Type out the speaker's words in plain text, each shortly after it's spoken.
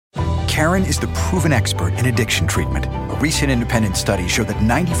Karen is the proven expert in addiction treatment. A recent independent study showed that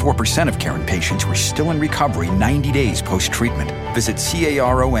 94% of Karen patients were still in recovery 90 days post-treatment. Visit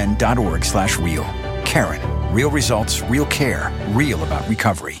caron.org/real. Karen, real results, real care, real about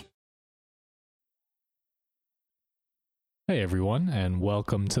recovery. Hey everyone, and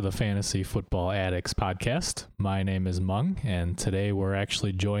welcome to the Fantasy Football Addicts podcast. My name is Mung, and today we're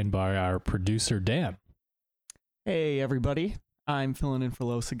actually joined by our producer, Dan. Hey everybody, I'm filling in for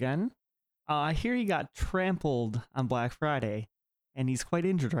Los again. I hear he got trampled on Black Friday, and he's quite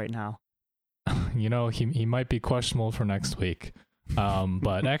injured right now. You know, he might be questionable for next week,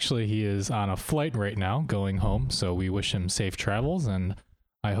 but actually he is on a flight right now going home, so we wish him safe travels, and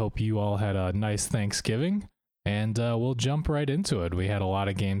I hope you all had a nice Thanksgiving. And we'll jump right into it. We had a lot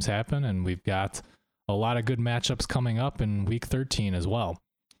of games happen, and we've got a lot of good matchups coming up in Week 13 as well.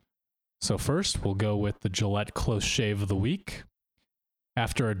 So first, we'll go with the Gillette Close Shave of the Week.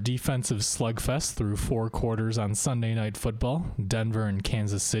 After a defensive slugfest through 4 quarters on Sunday Night Football, Denver and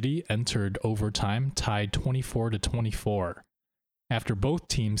Kansas City entered overtime tied 24-24. After both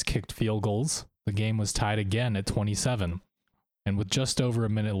teams kicked field goals, the game was tied again at 27. And with just over a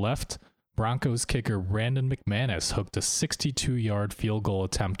minute left, Broncos kicker Brandon McManus hooked a 62-yard field goal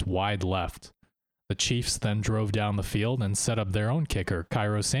attempt wide left. The Chiefs then drove down the field and set up their own kicker,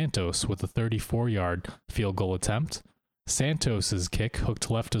 Cairo Santos, with a 34-yard field goal attempt. Santos's kick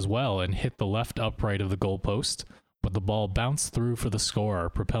hooked left as well and hit the left upright of the goalpost, but the ball bounced through for the scorer,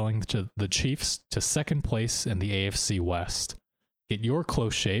 propelling the Chiefs to second place in the AFC West. Get your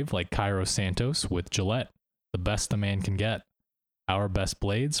close shave like Cairo Santos with Gillette, the best a man can get. Our best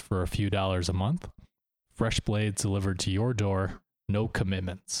blades for a few dollars a month. Fresh blades delivered to your door. No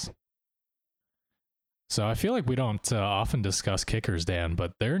commitments. So I feel like we don't often discuss kickers, Dan,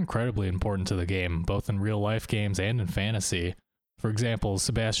 but they're incredibly important to the game, both in real life games and in fantasy. For example,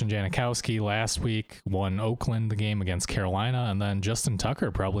 Sebastian Janikowski last week won Oakland the game against Carolina, and then Justin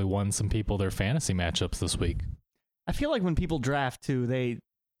Tucker probably won some people their fantasy matchups this week. I feel like when people draft too,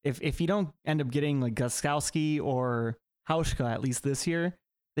 if you don't end up getting like Gostkowski or Hauschka, at least this year,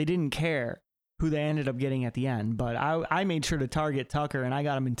 they didn't care who they ended up getting at the end. But I made sure to target Tucker, and I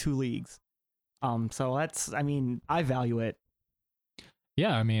got him in 2 leagues. So I value it.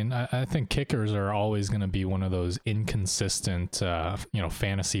 Yeah, I think kickers are always going to be one of those inconsistent,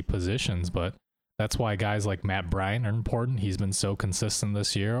 fantasy positions. But that's why guys like Matt Bryant are important. He's been so consistent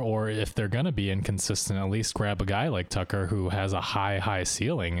this year. Or if they're going to be inconsistent, at least grab a guy like Tucker who has a high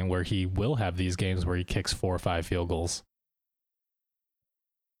ceiling and where he will have these games where he kicks 4 or 5 field goals.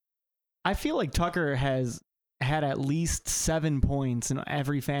 I feel like Tucker has had at least 7 points in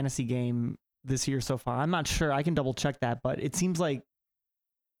every fantasy game this year so far. I'm not sure. I can double check that, but it seems like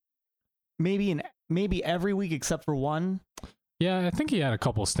maybe every week except for one. Yeah, I think he had a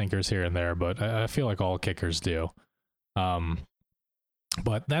couple stinkers here and there, but I feel like all kickers do.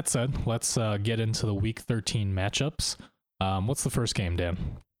 But that said, let's get into the Week 13 matchups. What's the first game, Dan?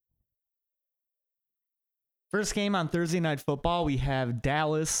 First game on Thursday Night Football, we have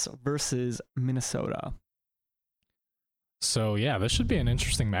Dallas versus Minnesota. So yeah, this should be an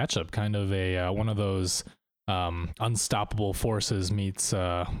interesting matchup. Kind of a one of those unstoppable forces meets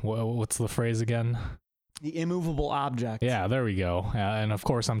what's the phrase again? The immovable object. Yeah, there we go. And of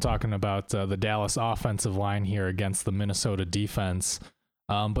course, I'm talking about the Dallas offensive line here against the Minnesota defense.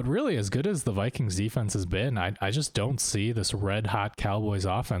 But really, as good as the Vikings defense has been, I just don't see this red-hot Cowboys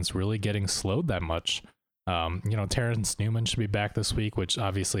offense really getting slowed that much. Terrence Newman should be back this week, which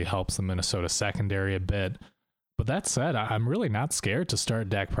obviously helps the Minnesota secondary a bit. But that said, I'm really not scared to start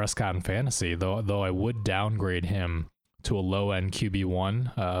Dak Prescott in fantasy, though I would downgrade him to a low-end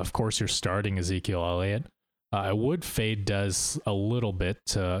QB1. Of course, you're starting Ezekiel Elliott. I would fade Dez a little bit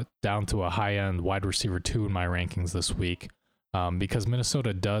down to a high-end wide receiver 2 in my rankings this week because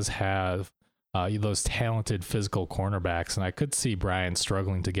Minnesota does have those talented physical cornerbacks, and I could see Bryant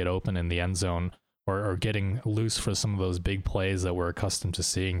struggling to get open in the end zone or getting loose for some of those big plays that we're accustomed to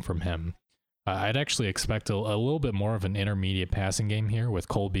seeing from him. I'd actually expect a little bit more of an intermediate passing game here with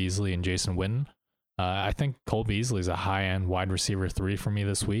Cole Beasley and Jason Witten. I think Cole Beasley is a high-end wide receiver 3 for me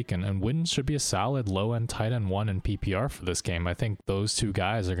this week, and Witten should be a solid low-end tight end 1 in PPR for this game. I think those 2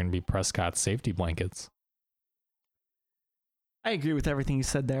 guys are going to be Prescott's safety blankets. I agree with everything you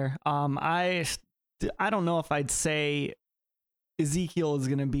said there. I don't know if I'd say Ezekiel is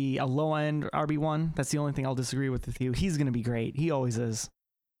going to be a low-end RB1. That's the only thing I'll disagree with you. He's going to be great. He always is.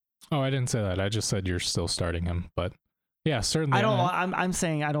 Oh, I didn't say that. I just said you're still starting him, but yeah, certainly. I'm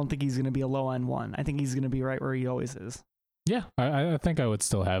saying I don't think he's going to be a low-end 1. I think he's going to be right where he always is. Yeah, I think I would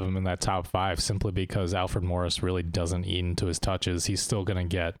still have him in that top 5 simply because Alfred Morris really doesn't eat into his touches. He's still going to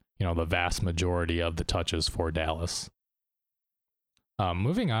get, the vast majority of the touches for Dallas.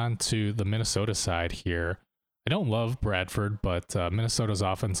 Moving on to the Minnesota side here, I don't love Bradford, but Minnesota's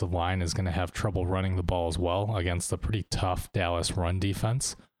offensive line is going to have trouble running the ball as well against a pretty tough Dallas run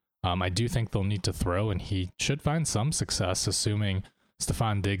defense. I do think they'll need to throw, and he should find some success, assuming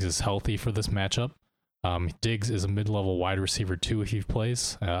Stephon Diggs is healthy for this matchup. Diggs is a mid-level wide receiver 2 if he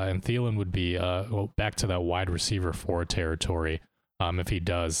plays, and Thielen would be back to that wide receiver 4 territory if he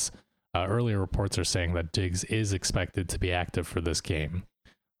does. Earlier reports are saying that Diggs is expected to be active for this game.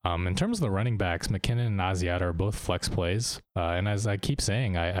 In terms of the running backs, McKinnon and Asiata are both flex plays. And as I keep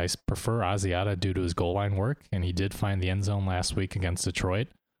saying, I prefer Asiata due to his goal line work, and he did find the end zone last week against Detroit.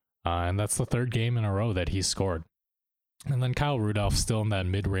 And that's the third game in a row that he's scored. And then Kyle Rudolph still in that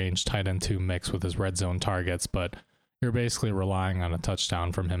mid-range tight end 2 mix with his red zone targets, but you're basically relying on a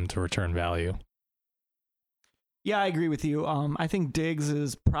touchdown from him to return value. Yeah, I agree with you. I think Diggs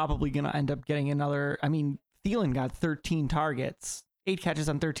is probably going to end up getting another. I mean, Thielen got 13 targets, 8 catches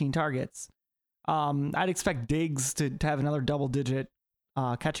on 13 targets. I'd expect Diggs to have another double-digit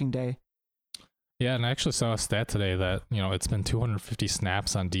catching day. Yeah, and I actually saw a stat today that, it's been 250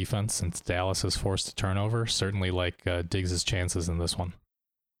 snaps on defense since Dallas has forced a turnover. Certainly like Diggs' chances in this one.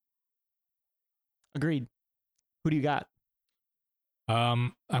 Agreed. Who do you got?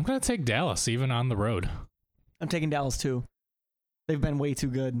 I'm going to take Dallas, even on the road. I'm taking Dallas too. They've been way too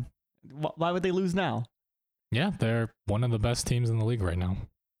good. Why would they lose now? Yeah, they're one of the best teams in the league right now.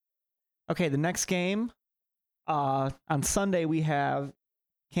 Okay, the next game, on Sunday, we have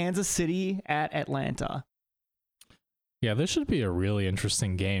Kansas City at Atlanta. Yeah, this should be a really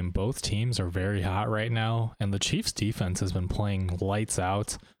interesting game. Both teams are very hot right now, and the Chiefs' defense has been playing lights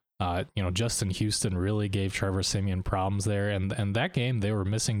out. Justin Houston really gave Trevor Siemian problems there, and that game they were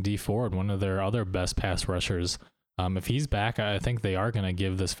missing Dee Ford, one of their other best pass rushers. If he's back, I think they are going to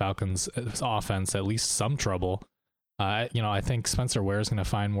give this Falcons offense at least some trouble. I think Spencer Ware is going to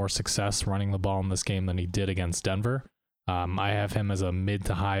find more success running the ball in this game than he did against Denver. I have him as a mid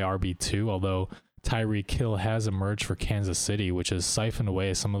to high RB2, although Tyreek Hill has emerged for Kansas City, which has siphoned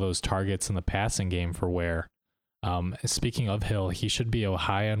away some of those targets in the passing game for Ware. Speaking of Hill, he should be a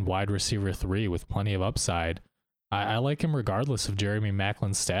high-end wide receiver 3 with plenty of upside. I like him regardless of Jeremy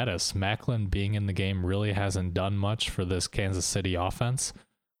Maclin's status. Maclin being in the game really hasn't done much for this Kansas City offense.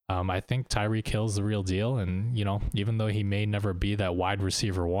 I think Tyreek Hill's the real deal, and even though he may never be that wide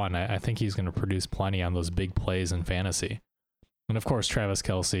receiver 1, I think he's going to produce plenty on those big plays in fantasy. And of course, Travis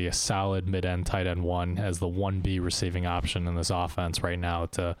Kelce, a solid mid-end tight end 1, as the 1B receiving option in this offense right now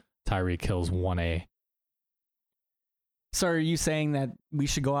to Tyreek Hill's 1A. So are you saying that we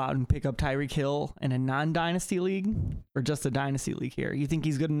should go out and pick up Tyreek Hill in a non-dynasty league or just a dynasty league here? You think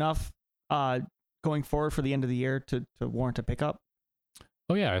he's good enough going forward for the end of the year to warrant a pickup?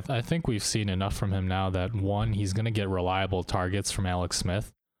 Oh, yeah. I think we've seen enough from him now that, 1, he's going to get reliable targets from Alex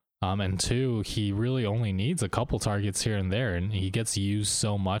Smith. And 2, he really only needs a couple targets here and there, and he gets used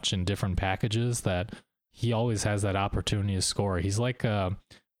so much in different packages that he always has that opportunity to score. He's like a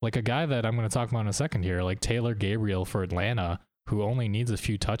guy that I'm going to talk about in a second here, like Taylor Gabriel for Atlanta, who only needs a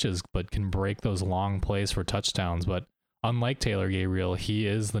few touches but can break those long plays for touchdowns. But unlike Taylor Gabriel, he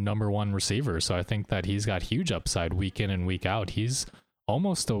is the number 1 receiver, so I think that he's got huge upside week in and week out. He's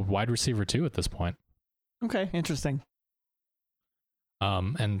almost a wide receiver 2 at this point. Okay, interesting.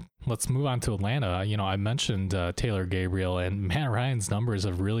 And let's move on to Atlanta. I mentioned Taylor Gabriel, and Matt Ryan's numbers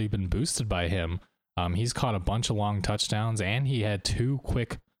have really been boosted by him. He's caught a bunch of long touchdowns, and he had 2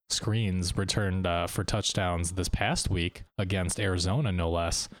 quick screens returned for touchdowns this past week against Arizona, no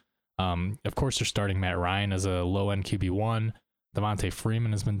less. Of course, you're starting Matt Ryan as a low-end QB1. Devontae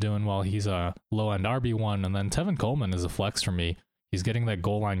Freeman has been doing well. He's a low-end RB1. And then Tevin Coleman is a flex for me. He's getting that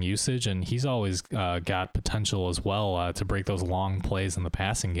goal line usage, and he's always got potential as well to break those long plays in the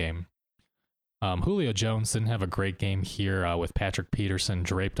passing game. Julio Jones didn't have a great game here with Patrick Peterson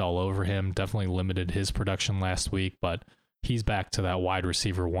draped all over him. Definitely limited his production last week, but he's back to that wide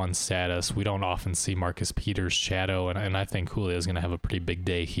receiver 1 status. We don't often see Marcus Peters shadow, and I think Julio is going to have a pretty big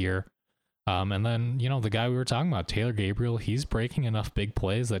day here. And then, the guy we were talking about, Taylor Gabriel, he's breaking enough big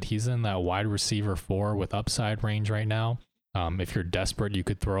plays that he's in that wide receiver 4 with upside range right now. If you're desperate, you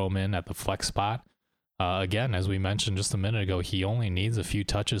could throw him in at the flex spot. Again, as we mentioned just a minute ago, he only needs a few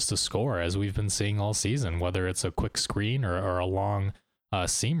touches to score, as we've been seeing all season, whether it's a quick screen or a long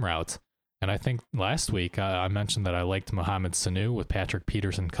seam route. And I think last week I mentioned that I liked Mohamed Sanu with Patrick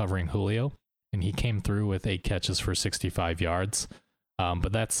Peterson covering Julio, and he came through with 8 catches for 65 yards.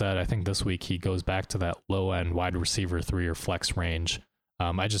 But that said, I think this week he goes back to that low-end wide receiver 3 or flex range.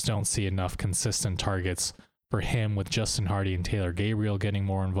 I just don't see enough consistent targets for him with Justin Hardy and Taylor Gabriel getting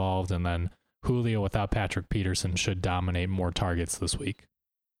more involved, and then Julio without Patrick Peterson should dominate more targets this week.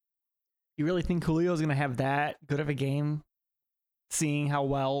 You really think Julio's going to have that good of a game, seeing how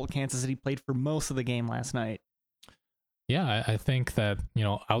well Kansas City played for most of the game last night? Yeah, I think that,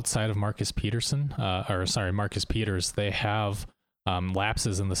 outside of Marcus Peters, they have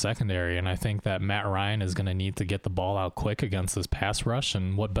lapses in the secondary, and I think that Matt Ryan is going to need to get the ball out quick against this pass rush,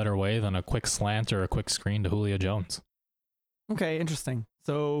 and what better way than a quick slant or a quick screen to Julio Jones? Okay, interesting.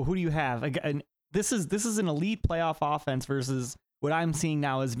 So who do you have? Again, this is an elite playoff offense versus what I'm seeing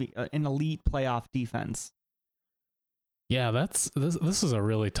now is an elite playoff defense. Yeah, this is a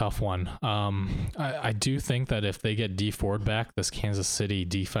really tough one. I do think that if they get Dee Ford back, this Kansas City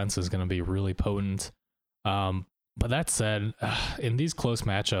defense is going to be really potent. But that said, in these close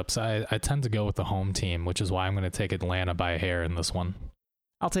matchups, I tend to go with the home team, which is why I'm going to take Atlanta by a hair in this one.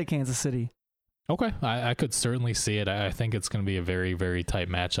 I'll take Kansas City. Okay, I could certainly see it. I think it's going to be a very, very tight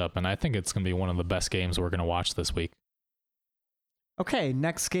matchup, and I think it's going to be one of the best games we're going to watch this week. Okay,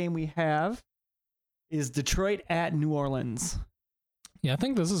 next game we have is Detroit at New Orleans. Yeah, I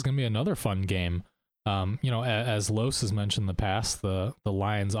think this is going to be another fun game. As Los has mentioned in the past, the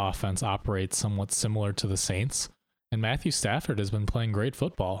Lions offense operates somewhat similar to the Saints, and Matthew Stafford has been playing great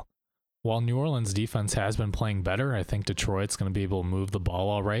football. While New Orleans defense has been playing better, I think Detroit's going to be able to move the ball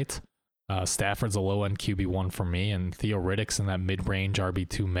all right. Stafford's a low-end QB1 for me, and Theo Riddick's in that mid-range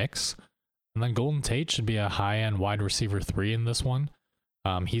RB2 mix. And then Golden Tate should be a high-end wide receiver 3 in this one.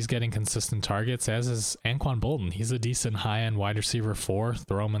 He's getting consistent targets, as is Anquan Bolden. He's a decent high-end wide receiver 4.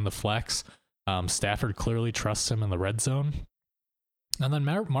 Throw him in the flex. Stafford clearly trusts him in the red zone. And then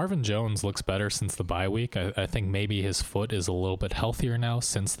Marvin Jones looks better since the bye week. I think maybe his foot is a little bit healthier now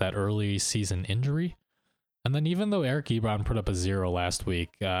since that early season injury. And then even though Eric Ebron put up a 0 last week,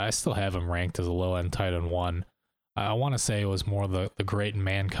 I still have him ranked as a low-end tight end 1. I want to say it was more the great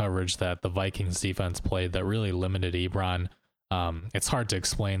man coverage that the Vikings defense played that really limited Ebron. It's hard to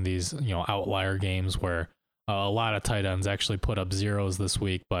explain these outlier games where a lot of tight ends actually put up 0s this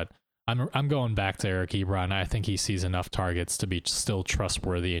week, but I'm going back to Eric Ebron. I think he sees enough targets to be still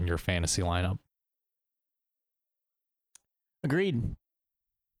trustworthy in your fantasy lineup. Agreed.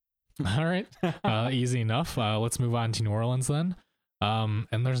 All right. Easy enough. Let's move on to New Orleans then.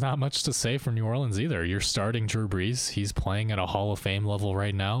 And there's not much to say for New Orleans either. You're starting Drew Brees. He's playing at a Hall of Fame level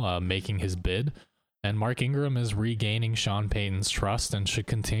right now, making his bid. And Mark Ingram is regaining Sean Payton's trust and should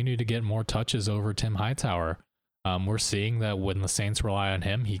continue to get more touches over Tim Hightower. We're seeing that when the Saints rely on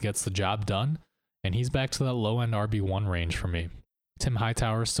him, he gets the job done. And he's back to that low-end RB1 range for me. Tim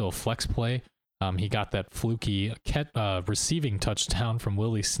Hightower is still a flex play. He got that fluky receiving touchdown from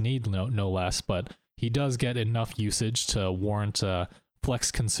Willie Snead, no less, but he does get enough usage to warrant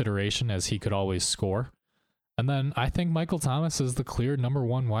flex consideration, as he could always score. And then I think Michael Thomas is the clear number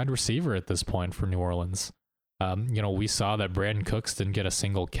 1 wide receiver at this point for New Orleans. We saw that Brandon Cooks didn't get a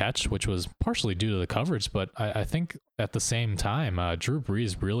single catch, which was partially due to the coverage, but I think at the same time, Drew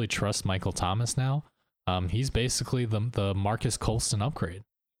Brees really trusts Michael Thomas now. He's basically the Marcus Colston upgrade.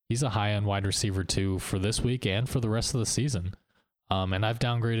 He's a high-end wide receiver too for this week and for the rest of the season. And I've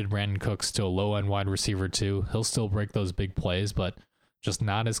downgraded Brandon Cooks to a low-end wide receiver too. He'll still break those big plays, but just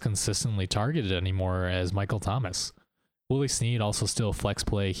not as consistently targeted anymore as Michael Thomas. Willie Snead also still a flex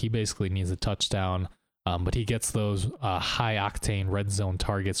play. He basically needs a touchdown, but he gets those high-octane red zone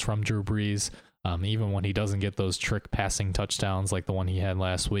targets from Drew Brees, even when he doesn't get those trick passing touchdowns like the one he had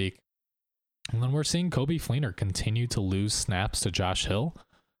last week. And then we're seeing Coby Fleener continue to lose snaps to Josh Hill.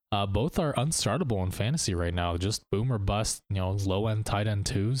 Both are unstartable in fantasy right now. Just boom or bust, low-end tight end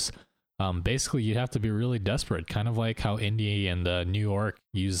 2s. Basically, you'd have to be really desperate, kind of like how Indy and New York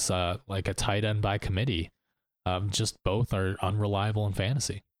use like a tight end by committee. Just both are unreliable in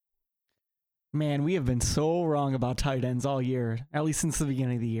fantasy. Man, we have been so wrong about tight ends all year, at least since the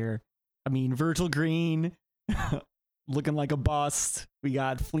beginning of the year. I mean, Virgil Green looking like a bust. We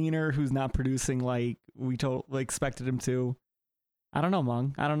got Fleener, who's not producing like we expected him to. I don't know,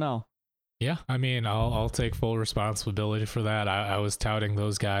 Mung. I don't know. Yeah, I mean, I'll take full responsibility for that. I was touting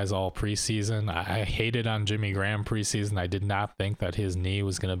those guys all preseason. I hated on Jimmy Graham preseason. I did not think that his knee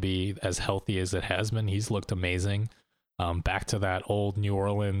was going to be as healthy as it has been. He's looked amazing. Back to that old New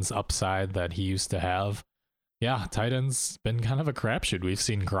Orleans upside that he used to have. Yeah, tight end's been kind of a crapshoot. We've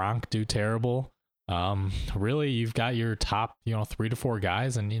seen Gronk do terrible. Really, you've got your top, 3 to 4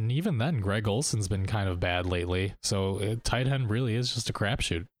 guys, and even then, Greg Olson's been kind of bad lately. So tight end really is just a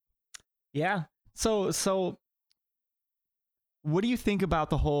crapshoot. Yeah. So what do you think about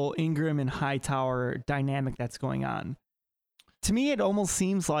the whole Ingram and Hightower dynamic that's going on? To me, it almost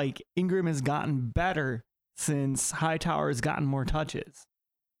seems like Ingram has gotten better since Hightower has gotten more touches.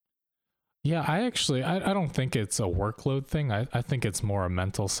 Yeah, I don't think it's a workload thing. I think it's more a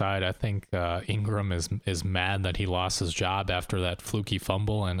mental side. I think Ingram is mad that he lost his job after that fluky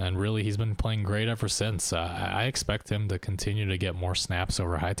fumble, and really he's been playing great ever since. I expect him to continue to get more snaps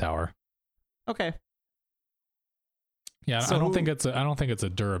over Hightower. Okay. Yeah, so I don't think it's a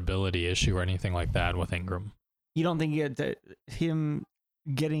durability issue or anything like that with Ingram. You don't think him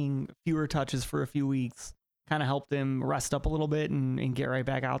getting fewer touches for a few weeks kind of helped him rest up a little bit and get right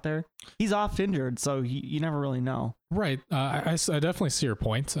back out there? He's oft injured, so you never really know. Right. I definitely see your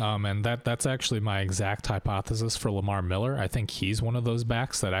point. And that's actually my exact hypothesis for Lamar Miller. I think he's one of those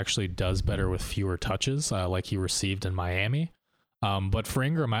backs that actually does better with fewer touches, like he received in Miami. But for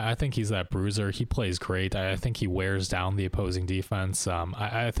Ingram, I think he's that bruiser. He plays great. I think he wears down the opposing defense.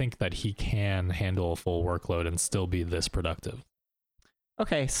 I think that he can handle a full workload and still be this productive.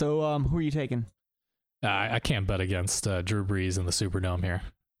 Okay, so who are you taking? I can't bet against Drew Brees in the Superdome here.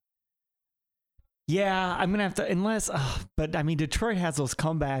 Yeah, I'm gonna have to, but I mean, Detroit has those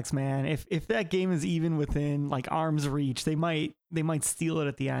comebacks, man. If that game is even within like arm's reach, they might steal it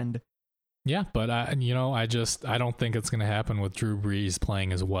at the end. Yeah, but I don't think it's gonna happen with Drew Brees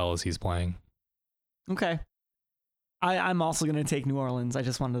playing as well as he's playing. Okay. I'm also gonna take New Orleans. I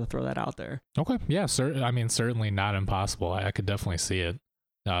just wanted to throw that out there. Okay, yeah, certainly not impossible. I could definitely see it.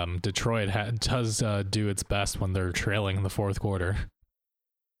 Detroit does do its best when they're trailing in the fourth quarter.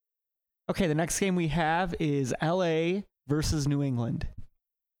 Okay, the next game we have is LA versus New England.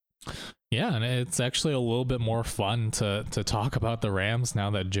 Yeah, and it's actually a little bit more fun to talk about the Rams now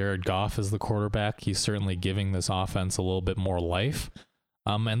that Jared Goff is the quarterback. He's certainly giving this offense a little bit more life.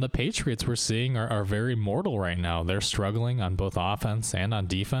 And the Patriots we're seeing are very mortal right now. They're struggling on both offense and on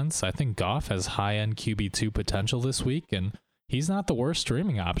defense. I think Goff has high-end QB2 potential this week, and he's not the worst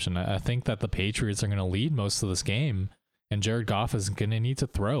streaming option. I think that the Patriots are going to lead most of this game, and Jared Goff is going to need to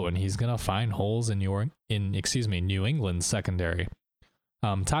throw, and he's going to find holes in New England's secondary.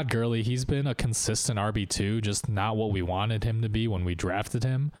 Todd Gurley, he's been a consistent RB2, just not what we wanted him to be when we drafted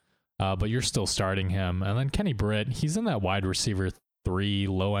him, but you're still starting him. And then Kenny Britt, he's in that wide receiver 3,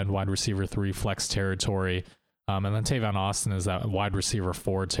 low-end wide receiver 3 flex territory, and then Tavon Austin is that wide receiver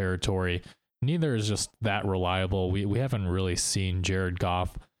 4 territory. Neither is just that reliable. We haven't really seen Jared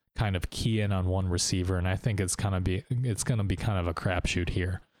Goff kind of key in on one receiver, and I think it's gonna be kind of a crapshoot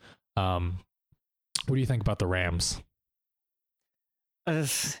here. What do you think about the Rams?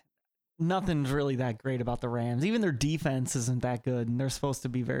 Nothing's really that great about the Rams. Even their defense isn't that good, and they're supposed to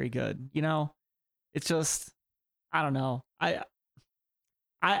be very good. It's just, I don't know.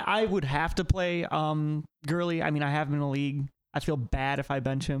 I would have to play Gurley. I mean, I have him in a league. I feel bad if I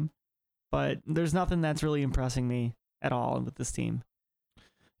bench him, but there's nothing that's really impressing me at all with this team.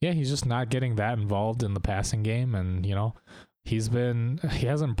 Yeah, he's just not getting that involved in the passing game, and he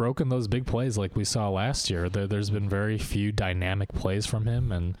hasn't broken those big plays like we saw last year. There's been very few dynamic plays from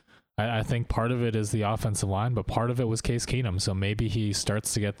him, and I think part of it is the offensive line, but part of it was Case Keenum, so maybe he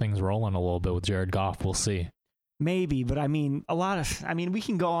starts to get things rolling a little bit with Jared Goff. We'll see. Maybe, but I mean, we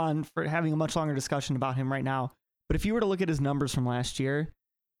can go on for having a much longer discussion about him right now, but if you were to look at his numbers from last year,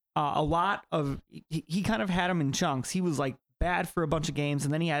 he kind of had him in chunks. He was like bad for a bunch of games,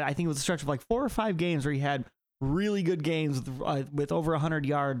 and then he had, I think it was a stretch of like 4 or 5 games where he had really good games with over 100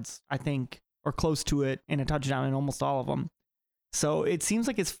 yards, I think, or close to it, and a touchdown in almost all of them. So it seems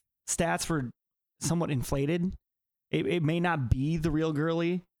like his stats were somewhat inflated. It may not be the real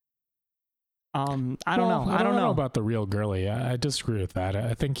Gurley. I don't know. I don't know about the real Gurley. I disagree with that.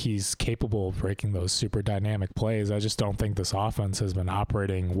 I think he's capable of breaking those super dynamic plays. I just don't think this offense has been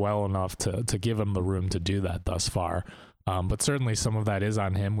operating well enough to give him the room to do that thus far. But certainly some of that is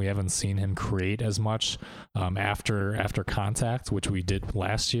on him. We haven't seen him create as much after contact, which we did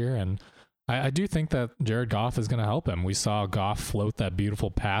last year. And I do think that Jared Goff is going to help him. We saw Goff float that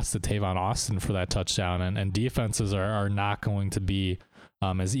beautiful pass to Tavon Austin for that touchdown, and defenses are not going to be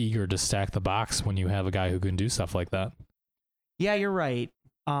as eager to stack the box when you have a guy who can do stuff like that. Yeah, you're right.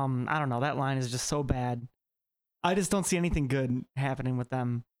 I don't know. That line is just so bad. I just don't see anything good happening with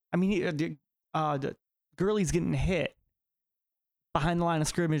them. I mean, Gurley's getting hit behind the line of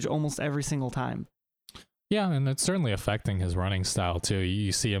scrimmage almost every single time. Yeah, and it's certainly affecting his running style too.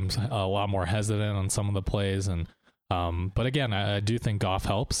 You see him a lot more hesitant on some of the plays, and but again, I do think Goff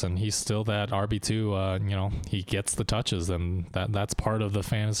helps, and he's still that RB2. He gets the touches, and that's part of the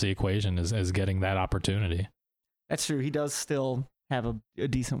fantasy equation is getting that opportunity. That's true. He does still have a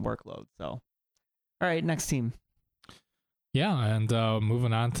decent workload. So, all right, next team. Yeah, and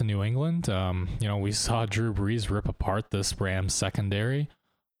moving on to New England, we saw Drew Brees rip apart this Rams secondary.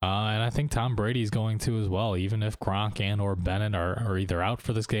 And I think Tom Brady's going to as well, even if Gronk and or Bennett are either out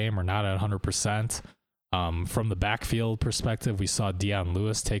for this game or not at 100%. From the backfield perspective, we saw Dion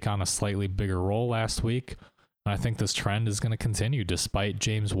Lewis take on a slightly bigger role last week. And I think this trend is going to continue despite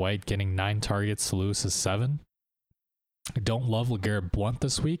James White getting 9 targets to Lewis's 7. I don't love LeGarrette Blount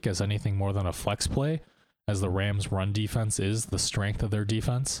this week as anything more than a flex play, as the Rams' run defense is the strength of their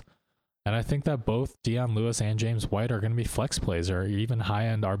defense. And I think that both Dion Lewis and James White are going to be flex plays or even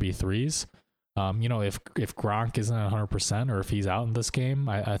high-end RB3s. If Gronk isn't at 100% or if he's out in this game,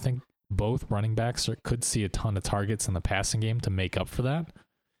 I think both running backs could see a ton of targets in the passing game to make up for that.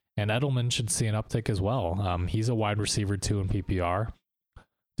 And Edelman should see an uptick as well. He's a wide receiver 2 in PPR.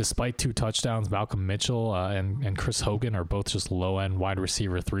 Despite 2 touchdowns, Malcolm Mitchell and Chris Hogan are both just low-end wide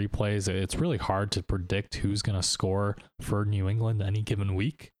receiver 3 plays. It's really hard to predict who's going to score for New England any given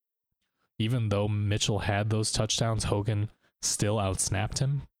week. Even though Mitchell had those touchdowns, Hogan still outsnapped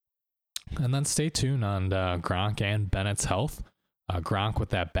him. And then stay tuned on Gronk and Bennett's health. Gronk with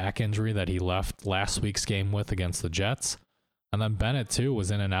that back injury that he left last week's game with against the Jets. And then Bennett, too,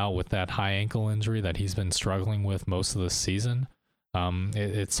 was in and out with that high ankle injury that he's been struggling with most of the season.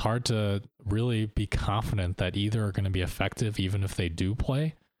 It's hard to really be confident that either are going to be effective, even if they do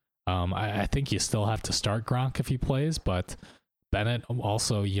play. I think you still have to start Gronk if he plays, but Bennett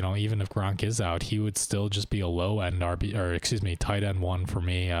also, even if Gronk is out, he would still just be a low-end tight end 1 for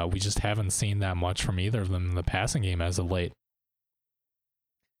me. We just haven't seen that much from either of them in the passing game as of late.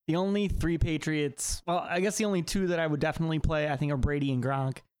 The only 3 Patriots, well, I guess the only 2 that I would definitely play, I think, are Brady and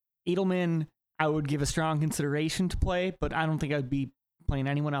Gronk. Edelman, I would give a strong consideration to play, but I don't think I'd be playing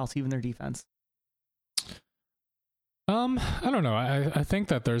anyone else, even their defense. I don't know. I think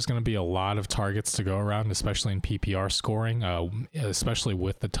that there's going to be a lot of targets to go around, especially in PPR scoring, especially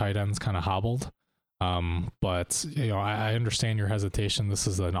with the tight ends kind of hobbled. But I understand your hesitation. This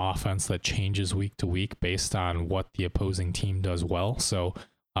is an offense that changes week to week based on what the opposing team does well. So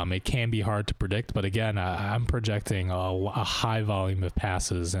it can be hard to predict. But again, I'm projecting a high volume of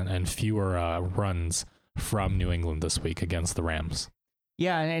passes and fewer runs from New England this week against the Rams.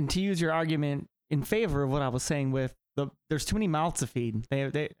 Yeah, and to use your argument in favor of what I was saying with there's too many mouths to feed.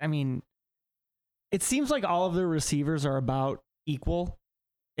 I mean, it seems like all of their receivers are about equal,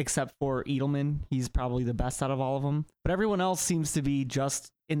 except for Edelman. He's probably the best out of all of them. But everyone else seems to be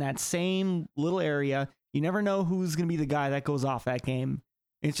just in that same little area. You never know who's going to be the guy that goes off that game.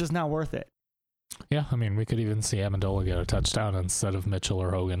 It's just not worth it. Yeah, I mean, we could even see Amendola get a touchdown instead of Mitchell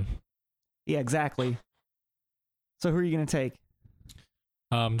or Hogan. Yeah, exactly. So who are you going to take?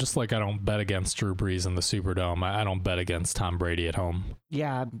 Just like I don't bet against Drew Brees in the Superdome, I don't bet against Tom Brady at home.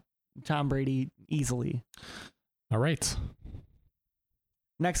 Yeah, Tom Brady easily. All right.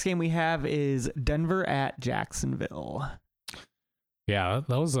 Next game we have is Denver at Jacksonville. Yeah,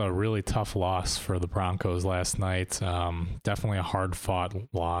 that was a really tough loss for the Broncos last night. Definitely a hard-fought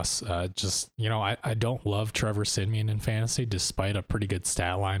loss. I don't love Trevor Siemian in fantasy, despite a pretty good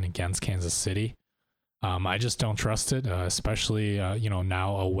stat line against Kansas City. I just don't trust it, especially,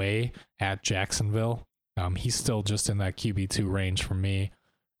 now away at Jacksonville. He's still just in that QB2 range for me.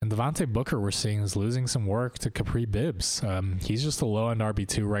 And Devontae Booker, we're seeing, is losing some work to Kapri Bibbs. He's just a low-end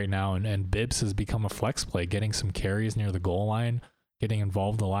RB2 right now, and Bibbs has become a flex play, getting some carries near the goal line, getting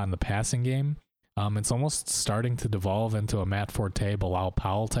involved a lot in the passing game. It's almost starting to devolve into a Matt Forte, Bilal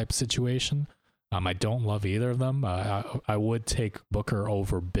Powell type situation. I don't love either of them. I would take Booker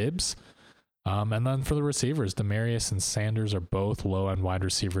over Bibbs. And then for the receivers, Demarius and Sanders are both low-end wide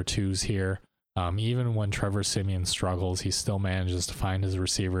receiver 2s here. Even when Trevor Siemian struggles, he still manages to find his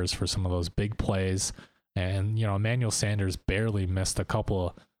receivers for some of those big plays. And, Emmanuel Sanders barely missed a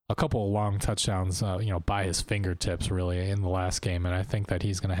couple of long touchdowns, by his fingertips really in the last game. And I think that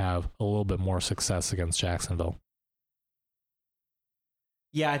he's going to have a little bit more success against Jacksonville.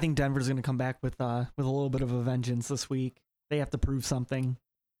 Yeah, I think Denver's going to come back with a little bit of a vengeance this week. They have to prove something.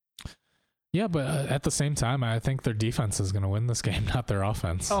 Yeah, but at the same time, I think their defense is going to win this game, not their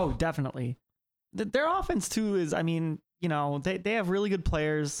offense. Oh, definitely. Their offense, too, is, they have really good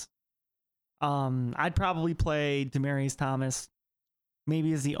players. I'd probably play Demaryius Thomas,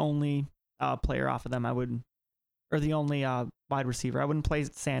 maybe as the only player off of them or the only wide receiver. I wouldn't play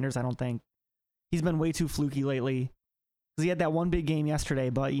Sanders, I don't think. He's been way too fluky lately. Because he had that one big game yesterday,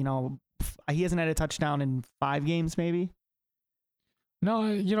 but, he hasn't had a touchdown in 5 games, maybe. No,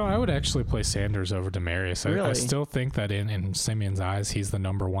 I would actually play Sanders over Demarius. Really? I still think that in Simeon's eyes, he's the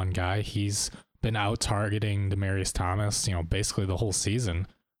number one guy. He's been out targeting Demarius Thomas, basically the whole season.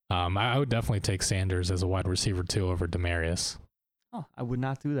 I would definitely take Sanders as a wide receiver 2 over Demarius. Oh, I would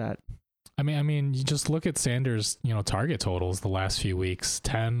not do that. I mean, you just look at Sanders, target totals the last few weeks,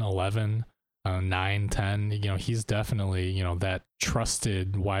 10, 11, 9, 10. He's definitely, that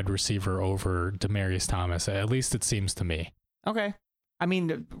trusted wide receiver over Demaryius Thomas. At least it seems to me. Okay. I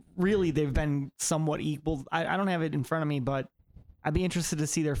mean, really, they've been somewhat equal. I don't have it in front of me, but I'd be interested to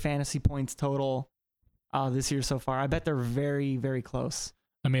see their fantasy points total this year so far. I bet they're very, very close.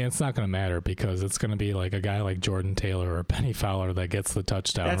 I mean, it's not going to matter because it's going to be like a guy like Jordan Taylor or Benny Fowler that gets the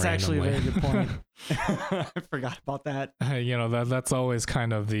touchdown. That's randomly. actually a very good point. I forgot about that. That's always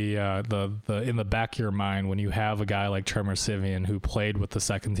kind of the in the back of your mind when you have a guy like Trevor Siemian who played with the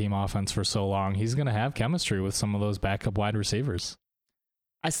second team offense for so long. He's going to have chemistry with some of those backup wide receivers.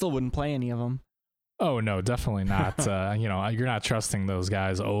 I still wouldn't play any of them. Oh no, definitely not. You're not trusting those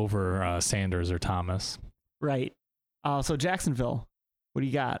guys over Sanders or Thomas. Right. So Jacksonville. What do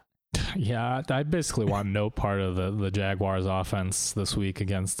you got? Yeah, I basically want no part of the Jaguars offense this week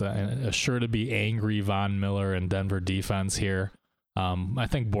against a sure-to-be angry Von Miller and Denver defense here. I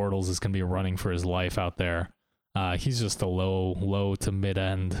think Bortles is going to be running for his life out there. He's just a low to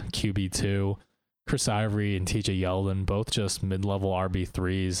mid-end QB2. Chris Ivory and TJ Yeldon, both just mid-level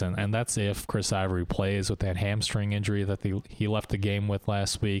RB3s, and that's if Chris Ivory plays with that hamstring injury that he left the game with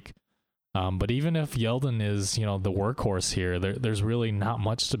last week. But even if Yeldon is, the workhorse here, there's really not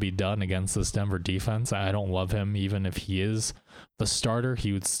much to be done against this Denver defense. I don't love him. Even if he is the starter,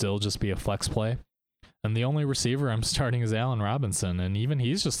 he would still just be a flex play. And the only receiver I'm starting is Allen Robinson, and even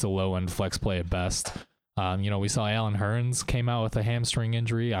he's just a low-end flex play at best. We saw Allen Hurns came out with a hamstring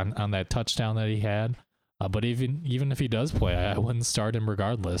injury on that touchdown that he had. But even if he does play, I wouldn't start him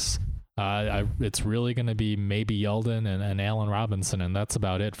regardless. It's really going to be maybe Yeldon and Allen Robinson, and that's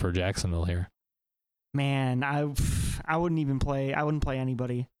about it for Jacksonville here. Man, I wouldn't even play. I wouldn't play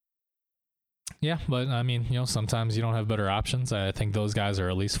anybody. Yeah, but I mean, sometimes you don't have better options. I think those guys are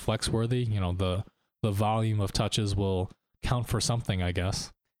at least flex worthy. The volume of touches will count for something, I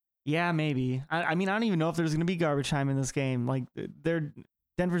guess. Yeah, maybe. I mean, I don't even know if there's going to be garbage time in this game. Like,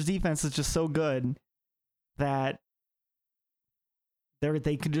 Denver's defense is just so good that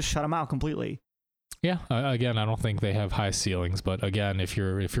they could just shut them out completely. Yeah, again, I don't think they have high ceilings, but again, if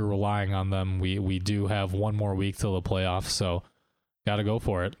you're relying on them, we do have one more week till the playoffs, so got to go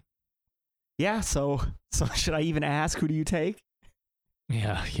for it. Yeah, so should I even ask, who do you take?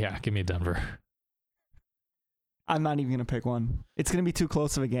 Yeah, give me Denver. I'm not even going to pick one. It's going to be too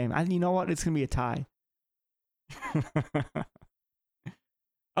close of a game. You know what? It's going to be a tie.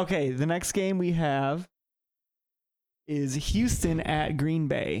 Okay, the next game we have is Houston at Green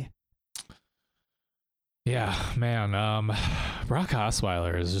Bay. Yeah, man. Brock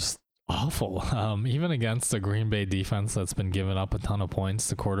Osweiler is just awful. Even against a Green Bay defense that's been giving up a ton of points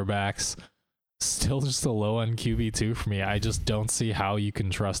to quarterbacks, still just a low-end QB2 for me. I just don't see how you can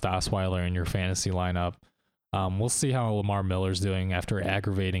trust Osweiler in your fantasy lineup. We'll see how Lamar Miller's doing after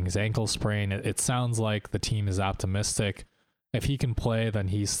aggravating his ankle sprain. It sounds like the team is optimistic. If he can play, then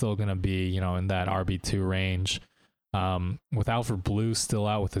he's still going to be, in that RB2 range. With Alfred Blue still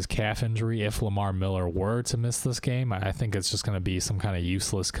out with his calf injury, if Lamar Miller were to miss this game, I think it's just going to be some kind of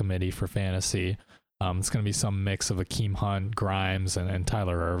useless committee for fantasy. It's going to be some mix of Akeem Hunt, Grimes, and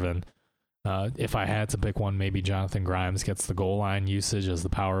Tyler Ervin. If I had to pick one, maybe Jonathan Grimes gets the goal line usage as the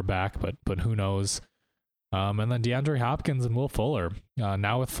power back, but who knows? And then DeAndre Hopkins and Will Fuller.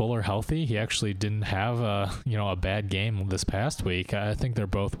 Now with Fuller healthy, he actually didn't have a bad game this past week. I think they're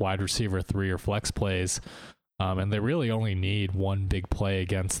both wide receiver 3 or flex plays. And they really only need one big play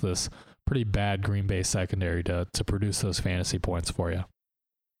against this pretty bad Green Bay secondary to produce those fantasy points for you.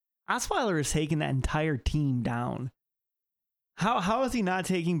 Osweiler is taking that entire team down. How is he not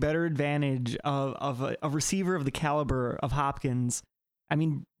taking better advantage of a receiver of the caliber of Hopkins? I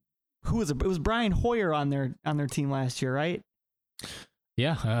mean, who was it? It was Brian Hoyer on their team last year, right?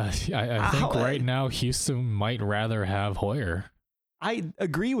 Yeah, I think right now Houston might rather have Hoyer. I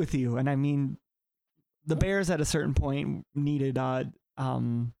agree with you, and I mean, the Bears at a certain point needed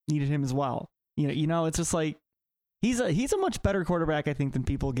him as well. It's just like he's a much better quarterback, I think, than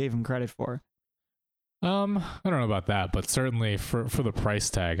people gave him credit for. I don't know about that, but certainly for the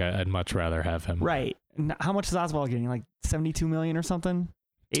price tag, I'd much rather have him. Right. And how much is Osweiler getting? Like $72 million or something?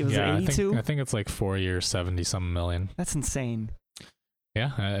 It was 82. I think it's like 4 years, 70-something million. That's insane.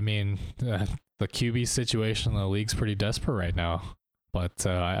 Yeah, I mean, the QB situation in the league's pretty desperate right now, but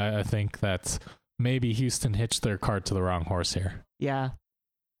I think that maybe Houston hitched their cart to the wrong horse here. Yeah,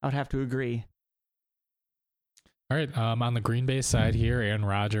 I would have to agree. All right, on the Green Bay side here, Aaron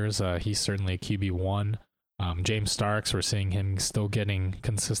Rodgers, he's certainly a QB1. James Starks, we're seeing him still getting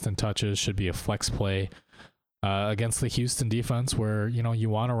consistent touches, should be a flex play. against the Houston defense where, you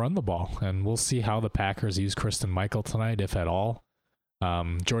want to run the ball. And we'll see how the Packers use Christine Michael tonight, if at all.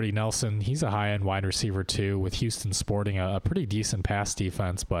 Jordy Nelson, he's a high-end wide receiver too, with Houston sporting a pretty decent pass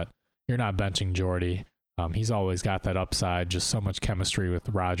defense, but you're not benching Jordy. He's always got that upside, just so much chemistry with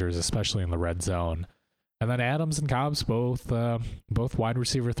Rodgers, especially in the red zone. And then Adams and Cobbs, both wide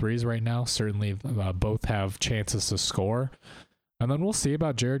receiver threes right now. Certainly both have chances to score. And then we'll see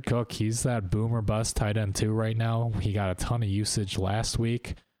about Jared Cook. He's that boom or bust tight end too right now. He got a ton of usage last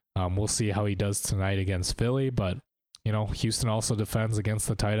week. We'll see how he does tonight against Philly. But, Houston also defends against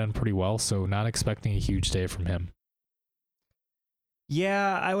the tight end pretty well, so not expecting a huge day from him.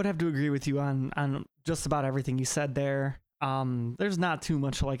 Yeah, I would have to agree with you on just about everything you said there. There's not too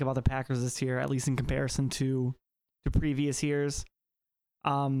much to like about the Packers this year, at least in comparison to previous years.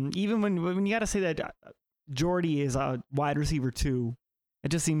 Even when you got to say that Jordy is a wide receiver too, it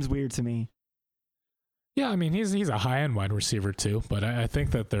just seems weird to me. Yeah, I mean, he's a high-end wide receiver too, but I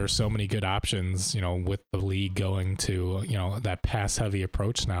think that there are so many good options, with the league going to, that pass-heavy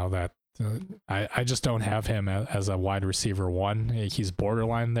approach now that I just don't have him as a wide receiver one. He's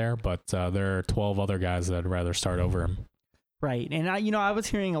borderline there, but there are 12 other guys that I'd rather start over him. Right. And I was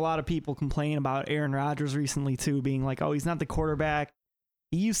hearing a lot of people complain about Aaron Rodgers recently too, being like, oh, he's not the quarterback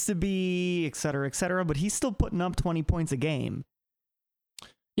he used to be, et cetera, but he's still putting up 20 points a game.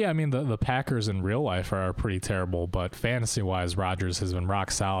 Yeah, I mean, the Packers in real life are pretty terrible, but fantasy-wise, Rodgers has been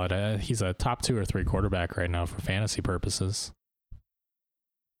rock solid. He's a top 2 or 3 quarterback right now for fantasy purposes.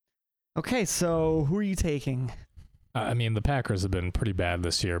 Okay, so who are you taking? I mean, the Packers have been pretty bad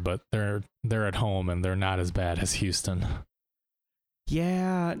this year, but they're at home, and they're not as bad as Houston.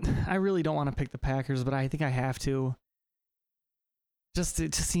 Yeah, I really don't want to pick the Packers, but I think I have to. It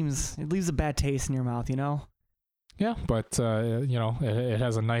just seems, it leaves a bad taste in your mouth, Yeah, but it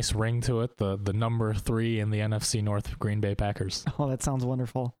has a nice ring to it. The number 3 in the NFC North, Green Bay Packers. Oh, that sounds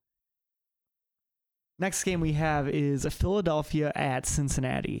wonderful. Next game we have is Philadelphia at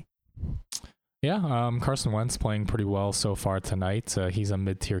Cincinnati. Yeah, Carson Wentz playing pretty well so far tonight. He's a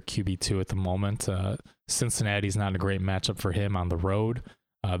mid-tier QB2 at the moment. Cincinnati's not a great matchup for him on the road.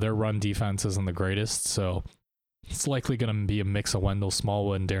 Their run defense isn't the greatest, so it's likely going to be a mix of Wendell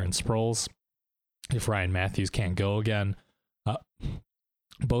Smallwood and Darren Sproles. If Ryan Matthews can't go again,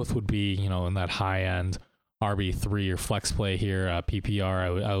 both would be, in that high-end RB3 or flex play here.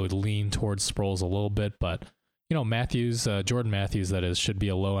 PPR, I would lean towards Sproles a little bit, but Matthews, Jordan Matthews, that is, should be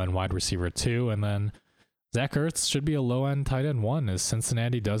a low-end wide receiver 2, and then Zach Ertz should be a low-end tight end 1, as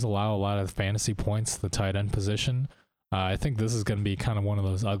Cincinnati does allow a lot of fantasy points to the tight end position. I think this is going to be kind of one of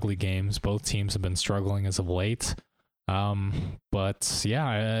those ugly games. Both teams have been struggling as of late. But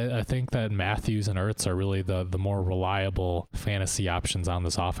yeah, I think that Matthews and Ertz are really the more reliable fantasy options on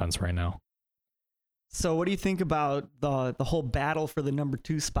this offense right now. So what do you think about the whole battle for the number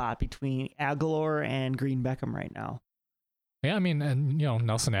 2 spot between Aguilar and Green Beckham right now? Yeah, I mean, and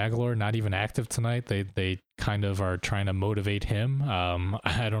Nelson Aguilar not even active tonight. They kind of are trying to motivate him.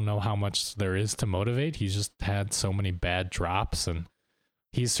 I don't know how much there is to motivate. He's just had so many bad drops, and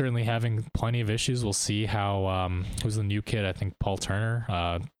he's certainly having plenty of issues. We'll see how who's the new kid? I think Paul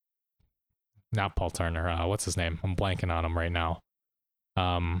Turner. Not Paul Turner. What's his name? I'm blanking on him right now.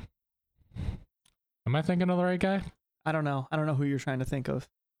 Am I thinking of the right guy? I don't know who you're trying to think of.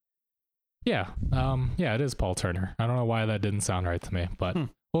 Yeah. It is Paul Turner. I don't know why that didn't sound right to me, but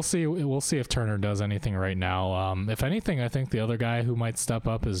we'll see. We'll see if Turner does anything right now. If anything, I think the other guy who might step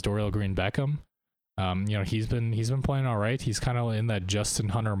up is Dorial Green-Beckham. He's been playing all right. He's kind of in that Justin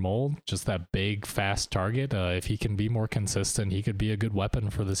Hunter mold, just that big, fast target. If he can be more consistent, he could be a good weapon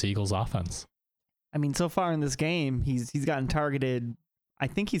for this Eagles offense. I mean, so far in this game, he's gotten targeted. I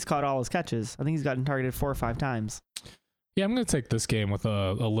think he's caught all his catches. I think he's gotten targeted 4 or 5 times. Yeah, I'm going to take this game with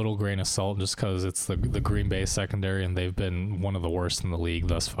a little grain of salt just because it's the Green Bay secondary, and they've been one of the worst in the league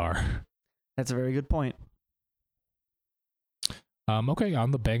thus far. That's a very good point. Okay,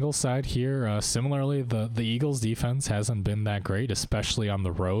 on the Bengals side here, similarly, the Eagles defense hasn't been that great, especially on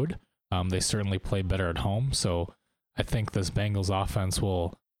the road. They certainly play better at home, so I think this Bengals offense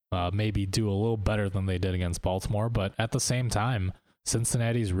will maybe do a little better than they did against Baltimore, but at the same time,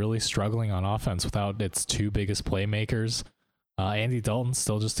 Cincinnati's really struggling on offense without its 2 biggest playmakers. Andy Dalton's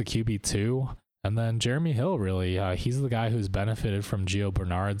still just a QB2. And then Jeremy Hill, really, he's the guy who's benefited from Gio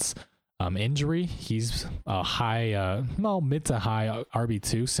Bernard's injury. He's a mid to high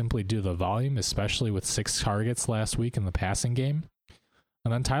RB2 simply due to the volume, especially with 6 targets last week in the passing game.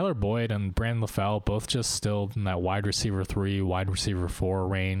 And then Tyler Boyd and Brandon LaFell, both just still in that wide receiver 3, wide receiver 4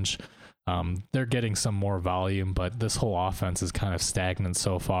 range. They're getting some more volume, but this whole offense is kind of stagnant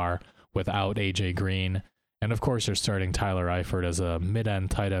so far without AJ Green. And of course, you're starting Tyler Eifert as a mid-end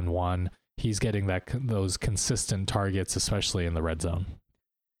tight end 1. He's getting those consistent targets, especially in the red zone.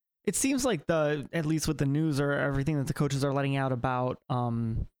 It seems like at least with the news or everything that the coaches are letting out about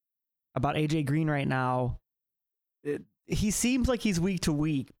AJ Green right now, he seems like he's week to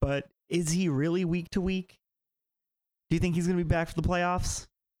week, but is he really week to week? Do you think he's going to be back for the playoffs?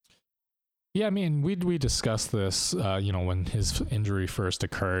 Yeah, I mean, we discussed this, when his injury first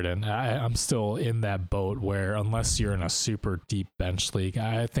occurred, and I'm still in that boat where unless you're in a super deep bench league,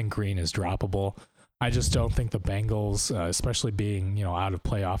 I think Green is droppable. I just don't think the Bengals, especially being, out of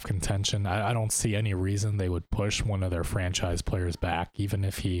playoff contention, I don't see any reason they would push one of their franchise players back, even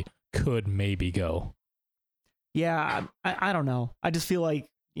if he could maybe go. Yeah, I don't know. I just feel like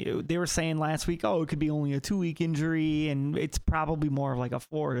they were saying last week, it could be only a 2-week injury, and it's probably more of like a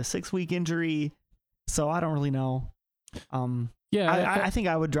 4 to 6 week injury. So I don't really know. I think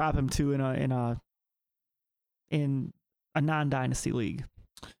I would drop him too in a non-dynasty league.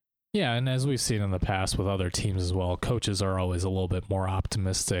 Yeah, and as we've seen in the past with other teams as well, coaches are always a little bit more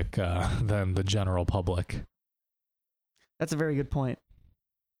optimistic than the general public. That's a very good point.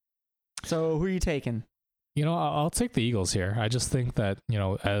 So who are you taking? I'll take the Eagles here. I just think that,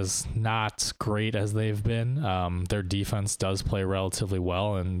 as not great as they've been, their defense does play relatively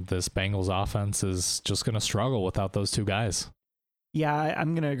well, and this Bengals offense is just going to struggle without those two guys. Yeah,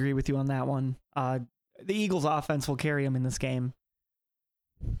 I'm going to agree with you on that one. The Eagles offense will carry them in this game.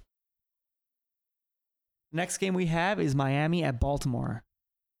 Next game we have is Miami at Baltimore.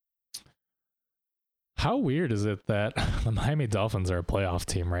 How weird is it that the Miami Dolphins are a playoff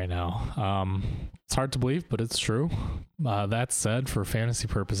team right now? It's hard to believe, but it's true. That said, for fantasy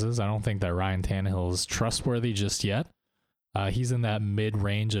purposes, I don't think that Ryan Tannehill is trustworthy just yet. He's in that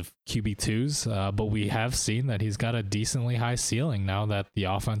mid-range of QB2s, but we have seen that he's got a decently high ceiling now that the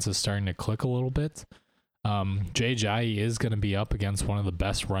offense is starting to click a little bit. Jay Ajayi is going to be up against one of the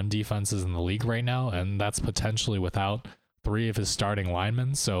best run defenses in the league right now, and that's potentially without 3 of his starting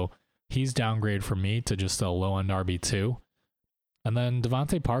linemen, so he's downgraded for me to just a low-end RB2. And then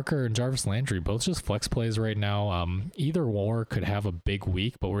Devontae Parker and Jarvis Landry, both just flex plays right now. Either or could have a big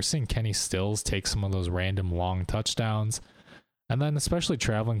week, but we're seeing Kenny Stills take some of those random long touchdowns. And then especially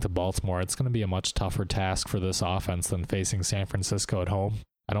traveling to Baltimore, it's going to be a much tougher task for this offense than facing San Francisco at home.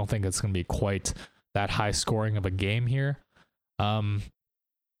 I don't think it's going to be quite that high scoring of a game here. And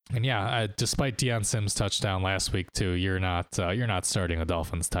yeah, despite Deion Sims' touchdown last week too, you're not starting a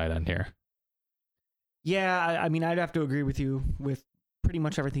Dolphins tight end here. Yeah, I mean, I'd have to agree with you with pretty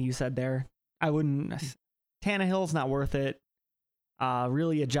much everything you said there. I wouldn't. Tannehill's not worth it.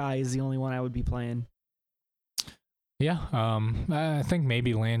 Really, Ajayi is the only one I would be playing. Yeah, I think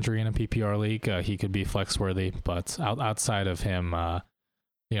maybe Landry in a PPR league, he could be flex worthy, but outside of him,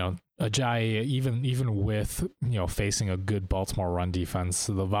 Ajayi, even with facing a good Baltimore run defense,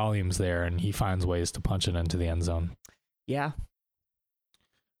 the volume's there, and he finds ways to punch it into the end zone. Yeah.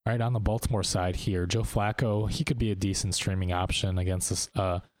 All right, on the Baltimore side here, Joe Flacco, he could be a decent streaming option against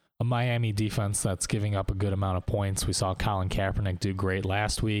a Miami defense that's giving up a good amount of points. We saw Colin Kaepernick do great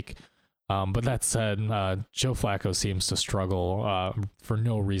last week. But that said, Joe Flacco seems to struggle for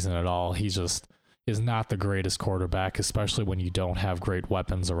no reason at all. He just is not the greatest quarterback, especially when you don't have great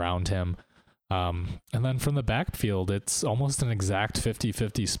weapons around him. And then from the backfield, it's almost an exact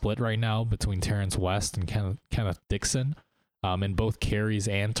 50-50 split right now between Terrence West and Kenneth Dixon. In both carries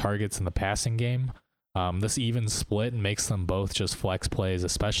and targets in the passing game. This even split makes them both just flex plays,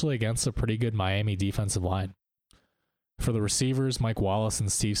 especially against a pretty good Miami defensive line. For the receivers, Mike Wallace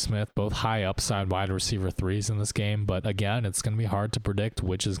and Steve Smith, both high upside wide receiver 3s in this game, but again, it's going to be hard to predict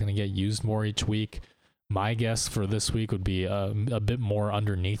which is going to get used more each week. My guess for this week would be a bit more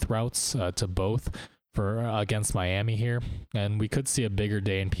underneath routes to both for against Miami here, and we could see a bigger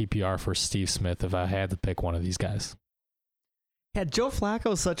day in PPR for Steve Smith if I had to pick one of these guys. Yeah, Joe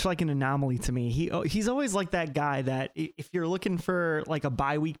Flacco is such like an anomaly to me. He's always like that guy that if you're looking for like a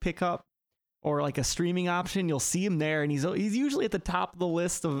bye week pickup or like a streaming option, you'll see him there, and he's usually at the top of the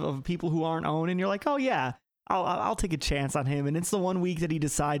list of people who aren't owned, and you're like, oh yeah, I'll take a chance on him. And it's the one week that he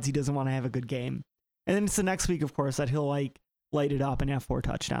decides he doesn't want to have a good game, and then it's the next week, of course, that he'll like light it up and have 4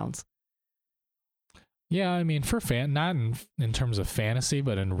 touchdowns. Yeah, I mean, for not in terms of fantasy,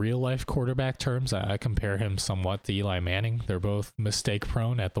 but in real life quarterback terms, I compare him somewhat to Eli Manning. They're both mistake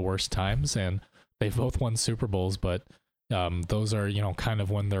prone at the worst times, and they've both won Super Bowls, but those are kind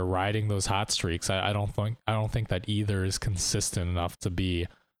of when they're riding those hot streaks. I don't think that either is consistent enough to be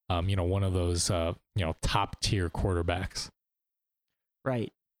one of those top tier quarterbacks.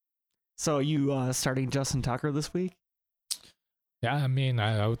 Right. So you starting Justin Tucker this week? Yeah, I mean,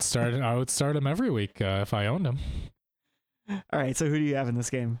 I would start him every week if I owned him. All right, so who do you have in this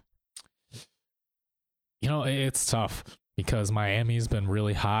game? You know, it's tough because Miami's been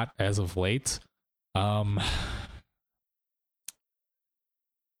really hot as of late. I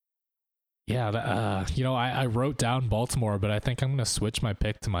wrote down Baltimore, but I think I'm going to switch my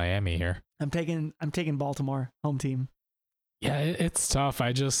pick to Miami here. I'm taking Baltimore, home team. Yeah, it's tough.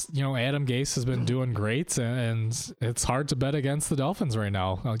 I just, Adam Gase has been doing great, and it's hard to bet against the Dolphins right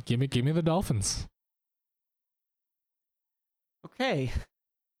now. Give me the Dolphins. Okay.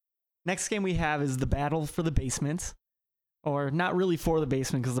 Next game we have is the battle for the basement. Or not really for the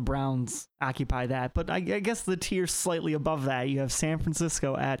basement because the Browns occupy that, but I guess the tier slightly above that. You have San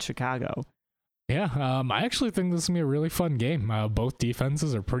Francisco at Chicago. Yeah, I actually think this is going to be a really fun game. Both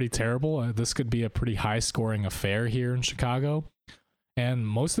defenses are pretty terrible. This could be a pretty high-scoring affair here in Chicago. And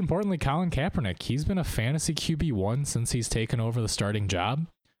most importantly, Colin Kaepernick. He's been a fantasy QB1 since he's taken over the starting job.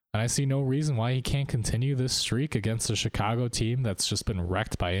 And I see no reason why he can't continue this streak against a Chicago team that's just been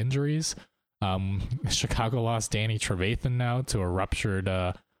wrecked by injuries. Chicago lost Danny Trevathan now to a ruptured,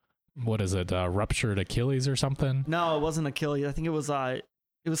 ruptured Achilles or something? No, it wasn't Achilles. I think it was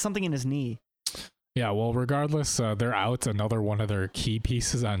something in his knee. Yeah, well, regardless, they're out another one of their key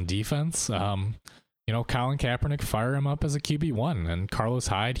pieces on defense. Colin Kaepernick, fire him up as a QB1, and Carlos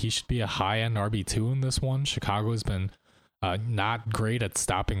Hyde, he should be a high-end RB2 in this one. Chicago's been not great at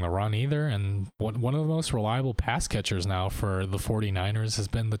stopping the run either, and one of the most reliable pass catchers now for the 49ers has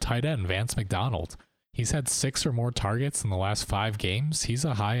been the tight end, Vance McDonald. He's had 6 or more targets in the last 5 games. He's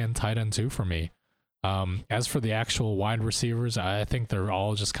a high-end tight end too for me. As for the actual wide receivers, I think they're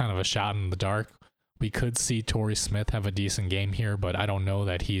all just kind of a shot in the dark. We could see Torrey Smith have a decent game here, but I don't know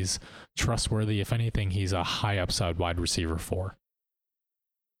that he's trustworthy. If anything, he's a high upside wide receiver 4.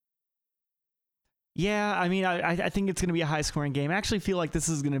 Yeah, I mean, I think it's going to be a high-scoring game. I actually feel like this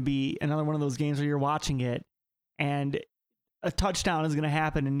is going to be another one of those games where you're watching it, and a touchdown is going to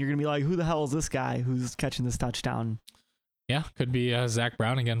happen, and you're going to be like, who the hell is this guy who's catching this touchdown? Yeah, could be Zach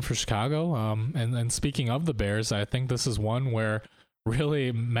Brown again for Chicago. And speaking of the Bears, I think this is one where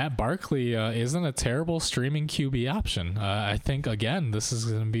really Matt Barkley isn't a terrible streaming QB option. I think, again, this is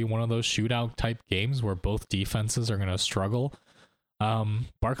going to be one of those shootout-type games where both defenses are going to struggle.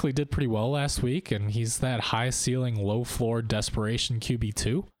 Barkley did pretty well last week, and he's that high ceiling, low floor desperation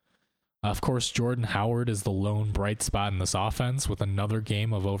QB2. Of course, Jordan Howard is the lone bright spot in this offense with another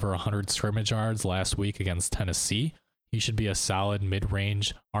game of over 100 scrimmage yards last week against Tennessee. He should be a solid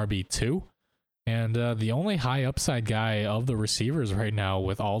mid-range RB2. And the only high upside guy of the receivers right now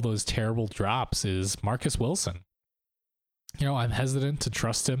with all those terrible drops is Marcus Wilson. I'm hesitant to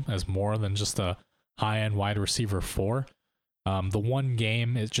trust him as more than just a high-end wide receiver 4. The one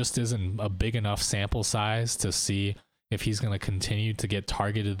game, it just isn't a big enough sample size to see if he's going to continue to get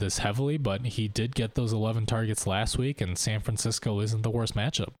targeted this heavily, but he did get those 11 targets last week, and San Francisco isn't the worst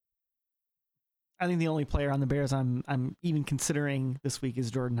matchup. I think the only player on the Bears I'm even considering this week is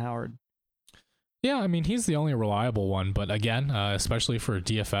Jordan Howard. Yeah, I mean, he's the only reliable one, but again, especially for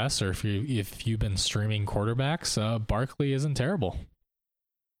DFS or if you've been streaming quarterbacks, Barkley isn't terrible.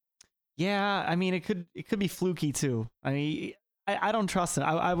 Yeah, I mean, it could be fluky too. I mean, I don't trust him.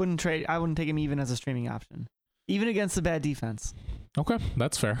 I wouldn't take him even as a streaming option, even against a bad defense. Okay,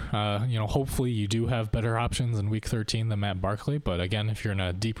 that's fair. Hopefully you do have better options in week 13 than Matt Barkley, but again, if you're in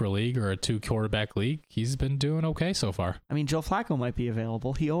a deeper league or a 2 quarterback league, he's been doing okay so far. I mean, Joe Flacco might be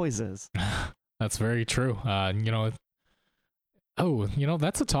available. He always is. That's very true. That's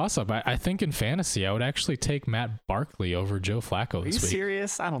a toss-up. I think in fantasy, I would actually take Matt Barkley over Joe Flacco this week. Are you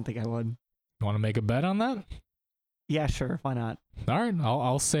serious? I don't think I would. You want to make a bet on that? Yeah, sure. Why not? All right.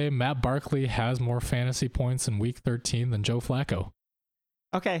 I'll say Matt Barkley has more fantasy points in week 13 than Joe Flacco.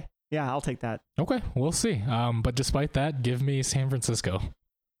 Okay. Yeah, I'll take that. Okay, we'll see. But despite that, give me San Francisco.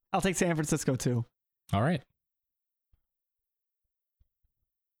 I'll take San Francisco too. All right.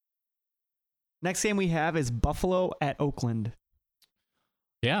 Next game we have is Buffalo at Oakland.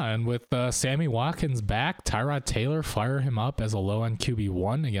 Yeah, and with Sammy Watkins back, Tyrod Taylor, fire him up as a low-end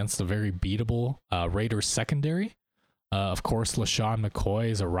QB1 against a very beatable Raiders secondary. Of course, LaShawn McCoy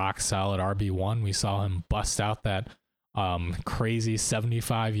is a rock-solid RB1. We saw him bust out that crazy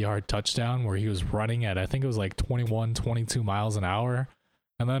 75-yard touchdown where he was running at, I think it was like 21, 22 miles an hour.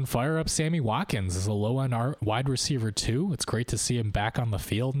 And then fire up Sammy Watkins as a low-end wide receiver too. It's great to see him back on the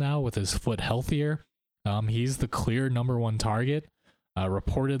field now with his foot healthier. He's the clear number 1 target.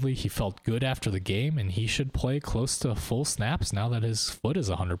 Reportedly, he felt good after the game, and he should play close to full snaps now that his foot is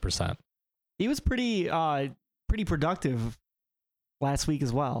 100%. He was pretty productive last week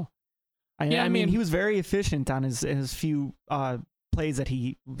as well. I mean, he was very efficient on his few plays that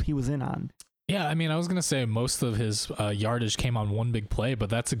he was in on. Yeah, I mean, I was going to say most of his yardage came on one big play, but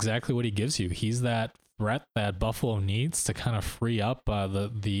that's exactly what he gives you. He's that threat that Buffalo needs to kind of free up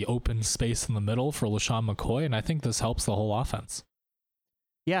the open space in the middle for LaShawn McCoy, and I think this helps the whole offense.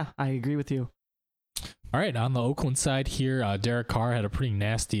 Yeah, I agree with you. All right, on the Oakland side here, Derek Carr had a pretty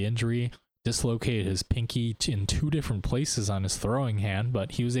nasty injury, dislocated his pinky in 2 different places on his throwing hand,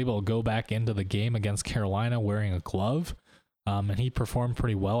 but he was able to go back into the game against Carolina wearing a glove. And he performed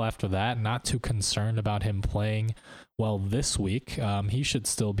pretty well after that. Not too concerned about him playing well this week. He should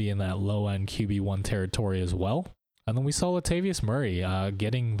still be in that low-end QB1 territory as well. And then we saw Latavius Murray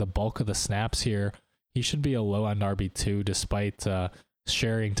getting the bulk of the snaps here. He should be a low-end RB2 despite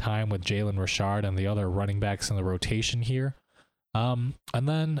sharing time with Jalen Richard and the other running backs in the rotation here. And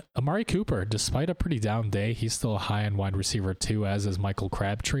then Amari Cooper, despite a pretty down day, he's still a high-end wide receiver too, as is Michael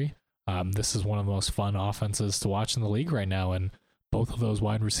Crabtree. This is one of the most fun offenses to watch in the league right now, and both of those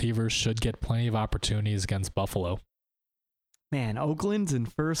wide receivers should get plenty of opportunities against Buffalo. Man, Oakland's in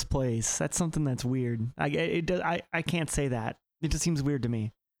first place. That's something that's weird. I can't say that. It just seems weird to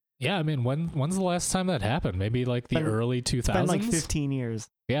me. Yeah, I mean, when's the last time that happened? Maybe like the early 2000s? It's been like 15 years.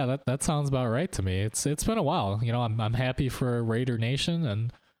 Yeah, that sounds about right to me. It's been a while. You know, I'm happy for Raider Nation,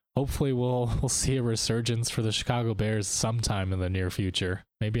 and hopefully we'll see a resurgence for the Chicago Bears sometime in the near future.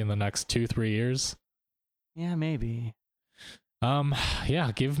 Maybe in the next 2-3 years. Yeah, maybe.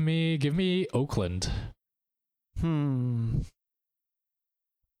 Yeah, give me Oakland. I'll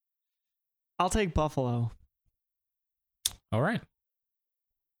take Buffalo. All right.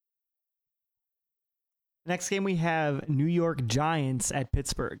 Next game we have New York Giants at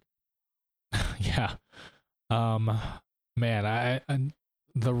Pittsburgh. Yeah. Man, I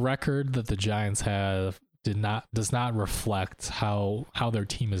the record that the Giants have does not reflect how their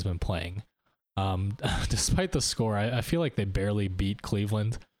team has been playing. Despite the score, I feel like they barely beat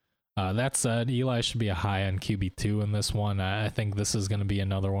Cleveland. That said, Eli should be a high-end QB2 in this one. I think this is going to be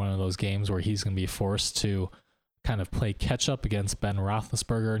another one of those games where he's going to be forced to kind of play catch-up against Ben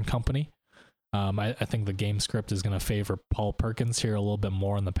Roethlisberger and company. I think the game script is going to favor Paul Perkins here a little bit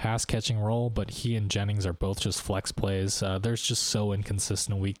more in the pass-catching role, but he and Jennings are both just flex plays. They're just so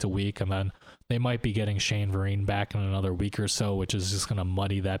inconsistent week to week, and then they might be getting Shane Vereen back in another week or so, which is just going to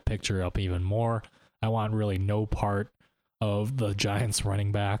muddy that picture up even more. I want really no part of the Giants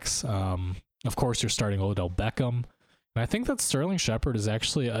running backs. Of course, you're starting Odell Beckham. And I think that Sterling Shepard is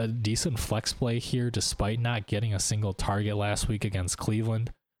actually a decent flex play here, despite not getting a single target last week against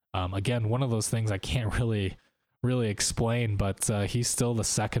Cleveland. Again, one of those things I can't really explain, but he's still the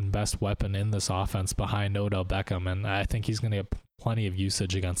second best weapon in this offense behind Odell Beckham, and I think he's going to get plenty of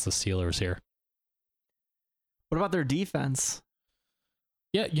usage against the Steelers here. What about their defense?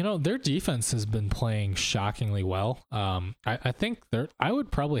 Yeah, you know, their defense has been playing shockingly well. I think I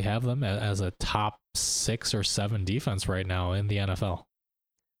would probably have them as a top 6 or 7 defense right now in the NFL.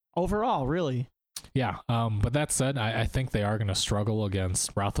 Overall, really? Yeah, but that said, I think they are going to struggle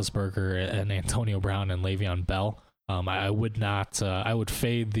against Roethlisberger and Antonio Brown and Le'Veon Bell. I would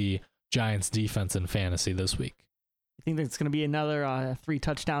fade the Giants defense in fantasy this week. You think there's going to be another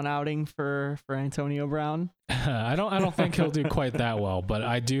 3-touchdown outing for Antonio Brown? I don't think he'll do quite that well, but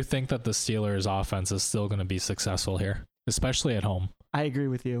I do think that the Steelers offense is still going to be successful here, especially at home. I agree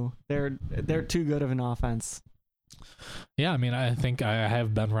with you. They're too good of an offense. Yeah, I mean, I think I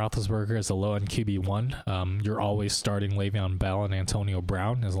have Ben Roethlisberger as a low-end QB1. You're always starting Le'Veon Bell and Antonio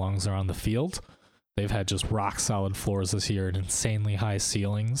Brown as long as they're on the field. They've had just rock-solid floors this year and insanely high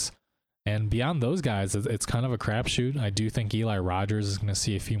ceilings. And beyond those guys, it's kind of a crapshoot. I do think Eli Rogers is going to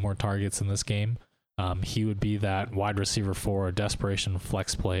see a few more targets in this game. He would be that wide receiver for a desperation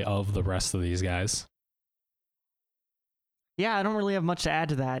flex play of the rest of these guys. Yeah, I don't really have much to add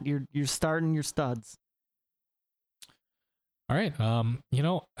to that. You're starting your studs. All right. You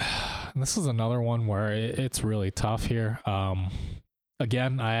know, this is another one where it's really tough here.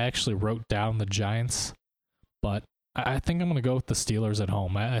 Again, I actually wrote down the Giants, but I think I'm going to go with the Steelers at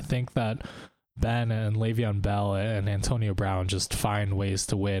home. I think that Ben and Le'Veon Bell and Antonio Brown just find ways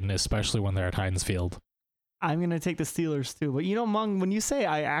to win, especially when they're at Heinz Field. I'm going to take the Steelers too. But, you know, Mung, when you say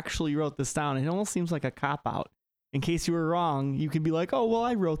I actually wrote this down, it almost seems like a cop-out. In case you were wrong, you could be like, "Oh, well,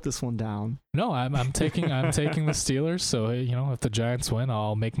 I wrote this one down." No, I'm taking the Steelers. So, you know, if the Giants win,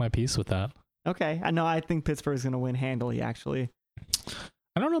 I'll make my peace with that. Okay. I think Pittsburgh's going to win handily, actually.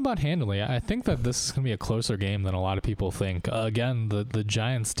 I don't know about handily. I think that this is going to be a closer game than a lot of people think. Again, the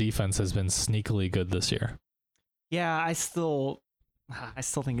Giants' defense has been sneakily good this year. Yeah, I still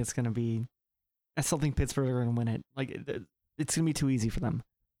think it's going to be. I still think Pittsburgh are going to win it. Like, it's going to be too easy for them.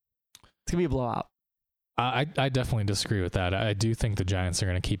 It's going to be a blowout. I definitely disagree with that. I do think the Giants are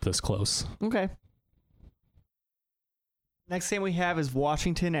going to keep this close. Okay. Next game we have is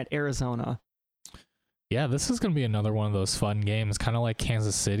Washington at Arizona. Yeah, this is going to be another one of those fun games, kind of like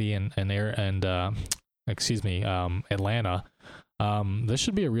Kansas City and Atlanta. This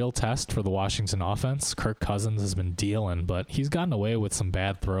should be a real test for the Washington offense. Kirk Cousins has been dealing, but he's gotten away with some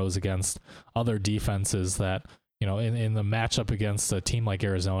bad throws against other defenses that, in the matchup against a team like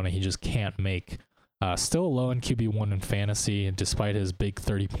Arizona, he just can't make. Still low in QB1 in fantasy, despite his big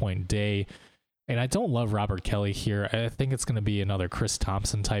 30-point day. And I don't love Robert Kelly here. I think it's going to be another Chris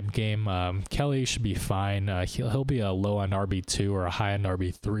Thompson type game. Kelly should be fine. He'll be a low on RB2 or a high on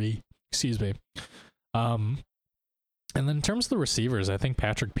RB3. Excuse me. And then in terms of the receivers, I think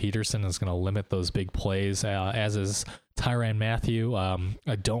Patrick Peterson is going to limit those big plays, as is Tyrann Mathieu.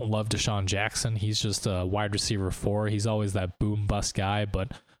 I don't love Deshaun Jackson. He's just a wide receiver 4. He's always that boom bust guy,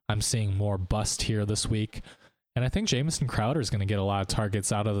 but I'm seeing more bust here this week. And I think Jamison Crowder is going to get a lot of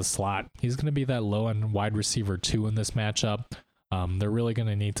targets out of the slot. He's going to be that low-end wide receiver 2 in this matchup. They're really going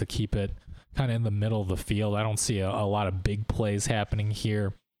to need to keep it kind of in the middle of the field. I don't see a lot of big plays happening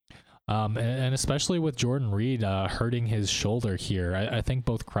here. And especially with Jordan Reed hurting his shoulder here, I think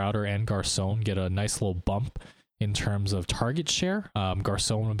both Crowder and Garcon get a nice little bump in terms of target share.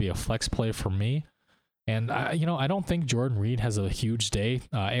 Garcon would be a flex play for me. And, I don't think Jordan Reed has a huge day.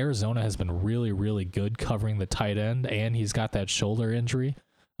 Arizona has been really, really good covering the tight end, and he's got that shoulder injury.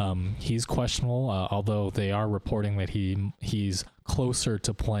 He's questionable, although they are reporting that he's closer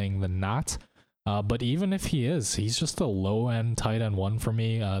to playing than not. But even if he is, he's just a low-end tight end 1 for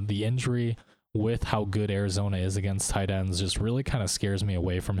me. The injury with how good Arizona is against tight ends just really kind of scares me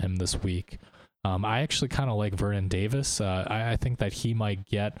away from him this week. I actually kind of like Vernon Davis. I think that he might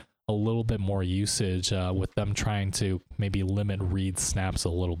get a little bit more usage with them trying to maybe limit Reed's snaps a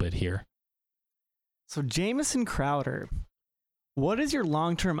little bit here. So Jamison Crowder, what is your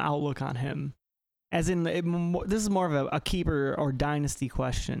long-term outlook on him? As in, this is more of a keeper or dynasty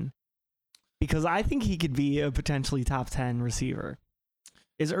question, because I think he could be a potentially top 10 receiver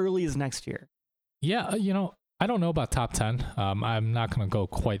as early as next year. Yeah, I don't know about top 10. I'm not going to go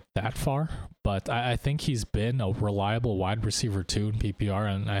quite that far, but I think he's been a reliable wide receiver 2 in PPR,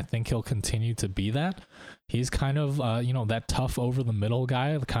 and I think he'll continue to be that. He's kind of, that tough over the middle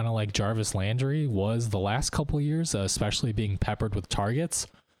guy, kind of like Jarvis Landry was the last couple of years, especially being peppered with targets.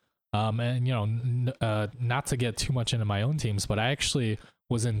 Not to get too much into my own teams, but I actually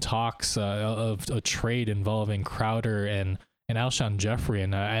was in talks of a trade involving Crowder and Alshon Jeffrey,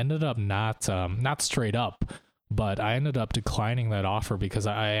 and I ended up not straight up, but I ended up declining that offer because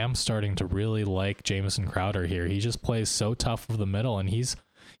I am starting to really like Jamison Crowder here. He just plays so tough over the middle, and he's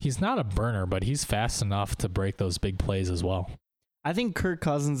not a burner, but he's fast enough to break those big plays as well. I think Kirk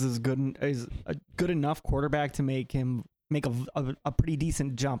Cousins is a good enough quarterback to make him make a pretty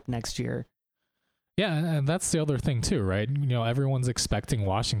decent jump next year. Yeah, and that's the other thing too, right? Everyone's expecting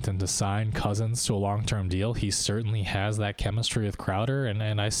Washington to sign Cousins to a long-term deal. He certainly has that chemistry with Crowder,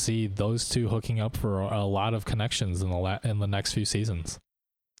 and I see those two hooking up for a lot of connections in the next few seasons.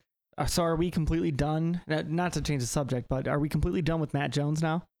 So are we completely done? Not to change the subject, but are we completely done with Matt Jones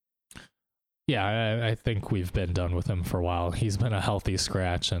now? Yeah, I think we've been done with him for a while. He's been a healthy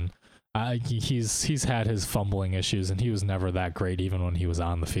scratch, and he's had his fumbling issues, and he was never that great even when he was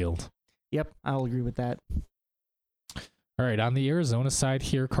on the field. Yep, I'll agree with that. All right, on the Arizona side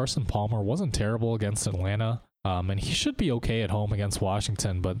here, Carson Palmer wasn't terrible against Atlanta, and he should be okay at home against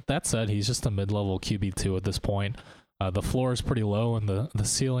Washington. But that said, he's just a mid-level QB2 at this point. The floor is pretty low, and the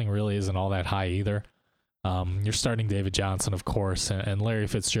ceiling really isn't all that high either. You're starting David Johnson, of course, and Larry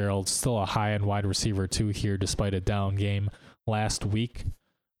Fitzgerald, still a high-end wide receiver 2 here despite a down game last week.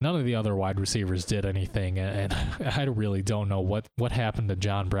 None of the other wide receivers did anything, and I really don't know what happened to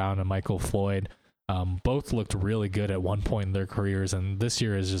John Brown and Michael Floyd. Both looked really good at one point in their careers, and this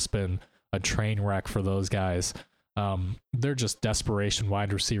year has just been a train wreck for those guys. They're just desperation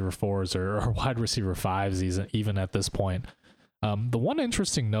wide receiver 4s or wide receiver 5s even at this point. The one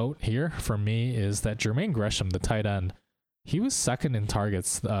interesting note here for me is that Jermaine Gresham, the tight end, he was second in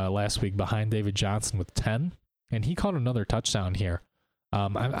targets last week behind David Johnson with 10, and he caught another touchdown here.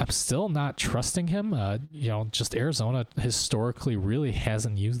 I'm still not trusting him. Just Arizona historically really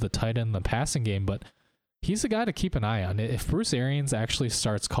hasn't used the tight end in the passing game, but he's a guy to keep an eye on. If Bruce Arians actually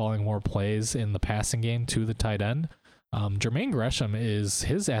starts calling more plays in the passing game to the tight end, Jermaine Gresham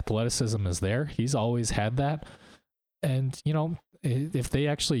his athleticism is there. He's always had that. And, if they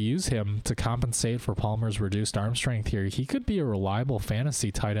actually use him to compensate for Palmer's reduced arm strength here, he could be a reliable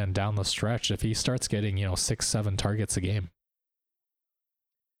fantasy tight end down the stretch if he starts getting, 6-7 targets a game.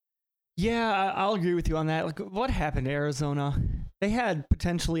 Yeah, I'll agree with you on that. Like, what happened to Arizona? They had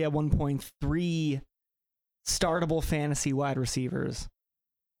potentially at one point 3 startable fantasy wide receivers.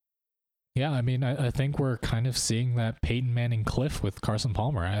 Yeah, I mean, I think we're kind of seeing that Peyton Manning cliff with Carson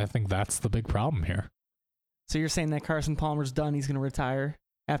Palmer. I think that's the big problem here. So you're saying that Carson Palmer's done? He's going to retire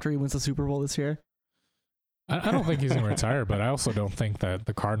after he wins the Super Bowl this year? I don't think he's going to retire, but I also don't think that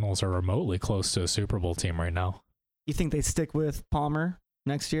the Cardinals are remotely close to a Super Bowl team right now. You think they stick with Palmer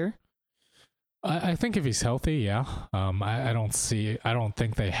next year? I think if he's healthy, yeah. I don't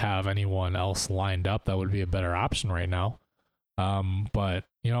think they have anyone else lined up that would be a better option right now. But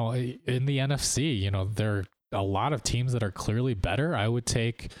in the NFC, there are a lot of teams that are clearly better. I would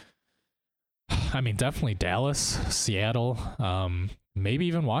take, definitely Dallas, Seattle, maybe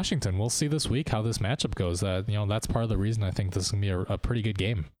even Washington. We'll see this week how this matchup goes. That's part of the reason I think this is gonna be a pretty good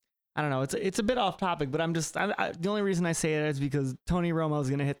game. I don't know. It's a bit off topic, but the only reason I say it is because Tony Romo is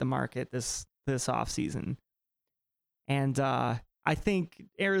going to hit the market this offseason. And I think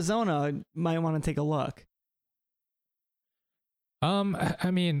Arizona might want to take a look. I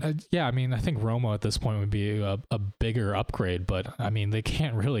think Romo at this point would be a bigger upgrade, but they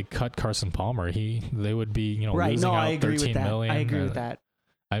can't really cut Carson Palmer. They would be, right. losing No, out I agree $13 with that. million. I agree with that.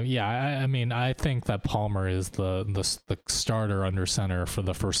 I think that Palmer is the starter under center for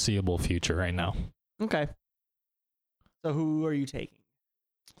the foreseeable future right now. Okay. So who are you taking?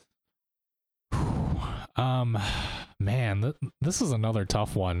 This is another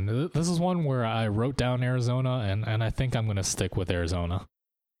tough one. This is one where I wrote down Arizona, and I think I'm going to stick with Arizona.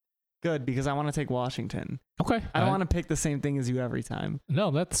 Good, because I want to take Washington. Okay. I don't want to pick the same thing as you every time.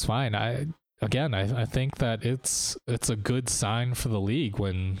 No, that's fine. I think that it's a good sign for the league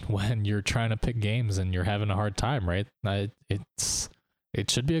when you're trying to pick games and you're having a hard time, right?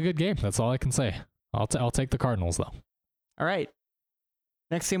 It should be a good game. That's all I can say. I'll take the Cardinals though. All right.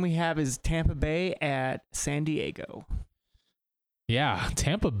 Next game we have is Tampa Bay at San Diego. Yeah,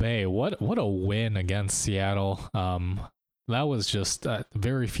 Tampa Bay. What a win against Seattle. That was just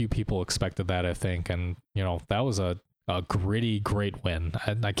very few people expected that, I think, and that was a gritty, great win.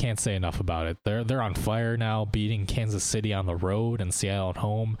 I can't say enough about it. They're on fire now, beating Kansas City on the road and Seattle at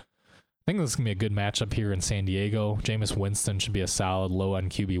home. I think this is gonna be a good matchup here in San Diego. Jameis Winston should be a solid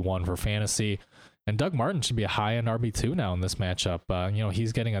low-end QB1 for fantasy. And Doug Martin should be a high-end RB2 now in this matchup.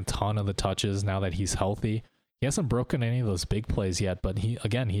 He's getting a ton of the touches now that he's healthy. He hasn't broken any of those big plays yet, but he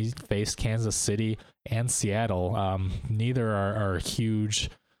faced Kansas City and Seattle. Neither are huge,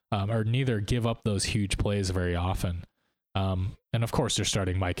 or neither give up those huge plays very often. And of course, you're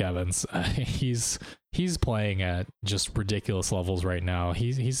starting Mike Evans. He's playing at just ridiculous levels right now.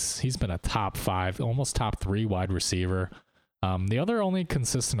 He's been a top 5, almost top 3 wide receiver. The other only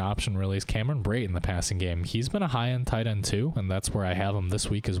consistent option really is Cameron Brate in the passing game. He's been a high-end tight end too, and that's where I have him this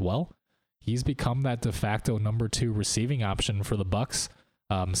week as well. He's become that de facto number 2 receiving option for the Bucs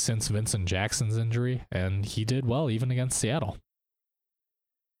since Vincent Jackson's injury, and he did well even against Seattle.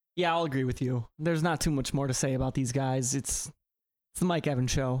 Yeah, I'll agree with you. There's not too much more to say about these guys. It's the Mike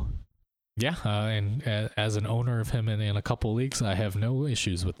Evans show. Yeah, and as an owner of him in a couple leagues, I have no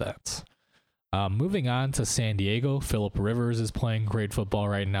issues with that. Moving on to San Diego, Phillip Rivers is playing great football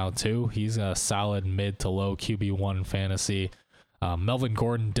right now too. He's a solid mid to low QB1 fantasy. Melvin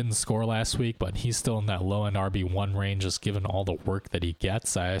Gordon didn't score last week, but he's still in that low-end RB1 range, just given all the work that he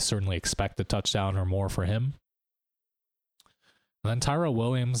gets. I certainly expect a touchdown or more for him. And then Tyrell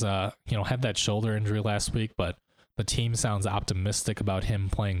Williams, had that shoulder injury last week, but the team sounds optimistic about him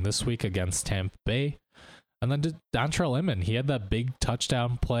playing this week against Tampa Bay. And then Dontrell Inman, he had that big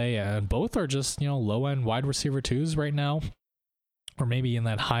touchdown play, and both are just, low-end wide receiver 2s right now, or maybe in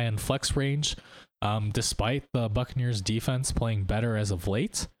that high-end flex range, despite the Buccaneers defense playing better as of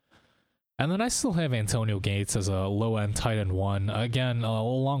late. And then I still have Antonio Gates as a low-end tight end 1, again,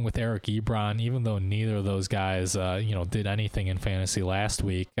 along with Eric Ebron, even though neither of those guys, did anything in fantasy last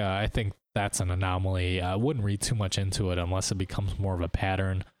week. I think that's an anomaly. I wouldn't read too much into it unless it becomes more of a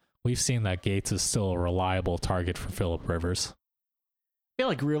pattern. We've seen that Gates is still a reliable target for Phillip Rivers. I feel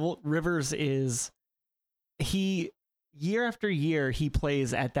like Rivers is, year after year, he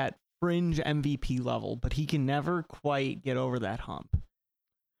plays at that fringe MVP level, but he can never quite get over that hump.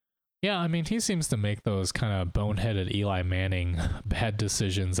 Yeah, he seems to make those kind of boneheaded Eli Manning bad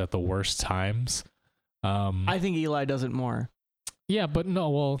decisions at the worst times. I think Eli does it more. Yeah, but no,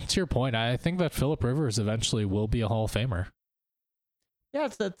 well, to your point, I think that Phillip Rivers eventually will be a Hall of Famer. Yeah,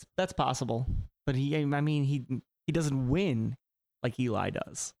 that's possible, but he doesn't win like Eli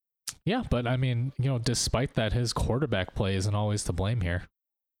does. Yeah, but despite that, his quarterback play isn't always to blame here.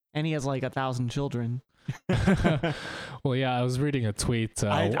 And he has like 1,000 children. Well, yeah, I was reading a tweet.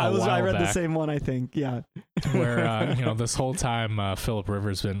 I read back, the same one, I think. Yeah. Where this whole time Philip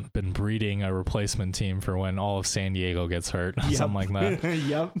Rivers been breeding a replacement team for when all of San Diego gets hurt, something like that.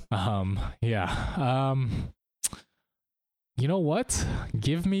 Yep. Yeah. You know what?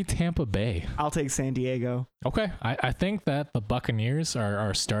 Give me Tampa Bay. I'll take San Diego. Okay. I think that the Buccaneers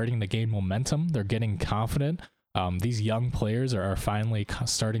are starting to gain momentum. They're getting confident. These young players are finally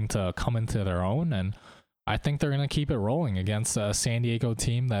starting to come into their own, and I think they're going to keep it rolling against a San Diego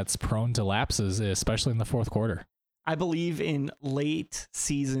team that's prone to lapses, especially in the fourth quarter. I believe in late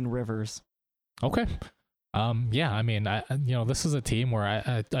season Rivers. Okay. Yeah, I mean, this is a team where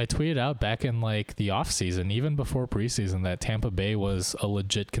I tweeted out back in like the off season, even before preseason, that Tampa Bay was a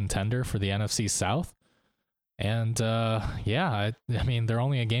legit contender for the NFC South. And I mean, they're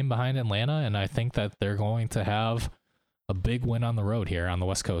only a game behind Atlanta, and I think that they're going to have a big win on the road here on the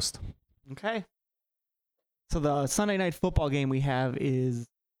West Coast. Okay. So the Sunday night football game we have is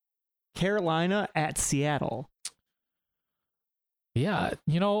Carolina at Seattle. Yeah,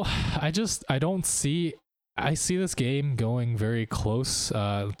 I see this game going very close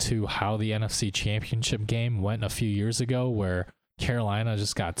to how the NFC Championship game went a few years ago, where Carolina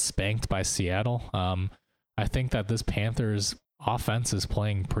just got spanked by Seattle. I think that this Panthers offense is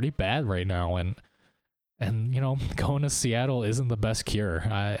playing pretty bad right now, and going to Seattle isn't the best cure.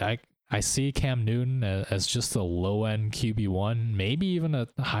 I see Cam Newton as just a low-end QB1, maybe even a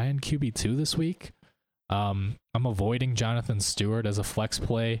high-end QB2 this week. I'm avoiding Jonathan Stewart as a flex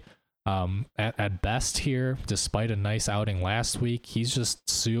play. At best here, despite a nice outing last week, he's just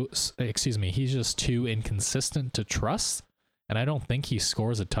too inconsistent to trust, and I don't think he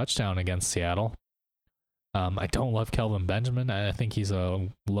scores a touchdown against Seattle. I don't love Kelvin Benjamin. I think he's a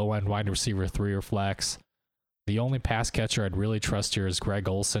low-end wide receiver 3 or flex. The only pass catcher I'd really trust here is Greg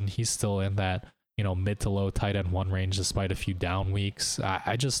Olsen. He's still in that mid to low tight end 1 range despite a few down weeks.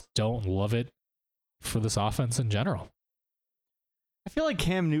 I just don't love it for this offense in general. I feel like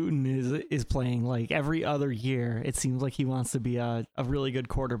Cam Newton is playing like every other year. It seems like he wants to be a really good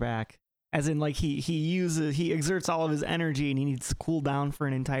quarterback. As in, like he exerts all of his energy and he needs to cool down for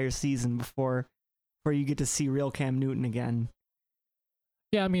an entire season before you get to see real Cam Newton again.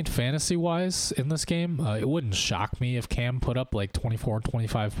 Yeah, I mean, fantasy-wise in this game, it wouldn't shock me if Cam put up like 24,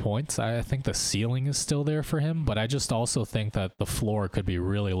 25 points. I think the ceiling is still there for him, but I just also think that the floor could be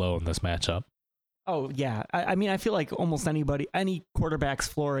really low in this matchup. Oh, yeah. I mean, I feel like almost any quarterback's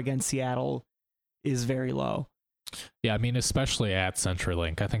floor against Seattle is very low. Yeah, I mean, especially at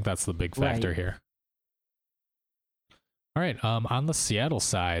CenturyLink. I think that's the big factor here. All right, on the Seattle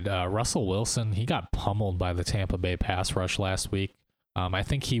side, Russell Wilson, he got pummeled by the Tampa Bay pass rush last week. I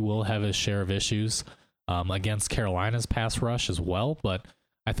think he will have his share of issues against Carolina's pass rush as well, but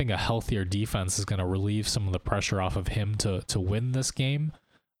I think a healthier defense is going to relieve some of the pressure off of him to win this game.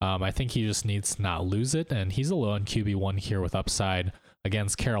 I think he just needs to not lose it, and he's a low-end QB1 here with upside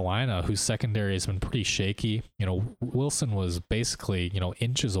against Carolina, whose secondary has been pretty shaky. Wilson was basically,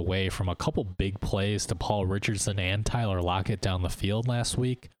 inches away from a couple big plays to Paul Richardson and Tyler Lockett down the field last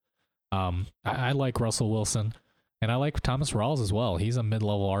week. I like Russell Wilson. And I like Thomas Rawls as well. He's a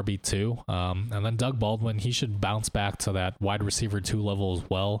mid-level RB2. And then Doug Baldwin, he should bounce back to that wide receiver 2 level as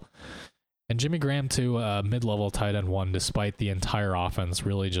well. And Jimmy Graham too, mid-level tight end 1, despite the entire offense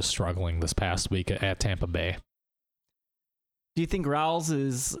really just struggling this past week at Tampa Bay. Do you think Rawls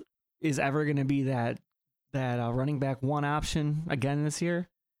is ever going to be that running back 1 option again this year?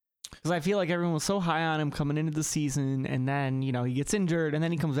 Because I feel like everyone was so high on him coming into the season, and then he gets injured, and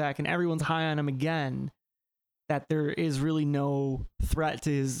then he comes back, and everyone's high on him again. That there is really no threat to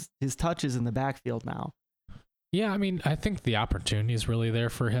his touches in the backfield now. Yeah, I mean, I think the opportunity is really there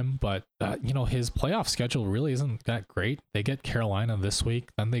for him, but his playoff schedule really isn't that great. They get Carolina this week,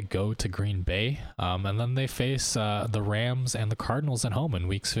 then they go to Green Bay, and then they face the Rams and the Cardinals at home in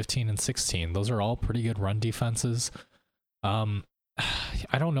weeks 15 and 16. Those are all pretty good run defenses. I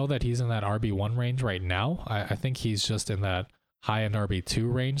don't know that he's in that RB1 range right now. I think he's just in that high-end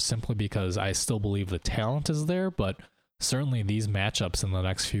RB2 range simply because I still believe the talent is there, but certainly these matchups in the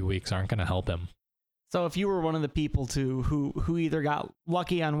next few weeks aren't going to help him. So if you were one of the people who either got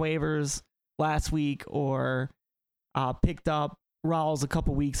lucky on waivers last week or picked up Rawls a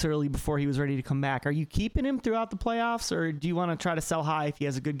couple weeks early before he was ready to come back, are you keeping him throughout the playoffs, or do you want to try to sell high if he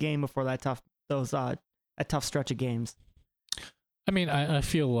has a good game before a tough stretch of games? I mean, I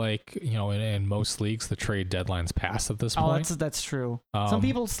feel like, in most leagues, the trade deadline's passed at this point. Oh, that's true. Some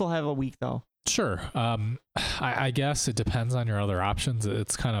people still have a week, though. Sure. I guess it depends on your other options.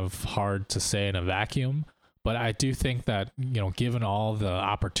 It's kind of hard to say in a vacuum, but I do think that, given all the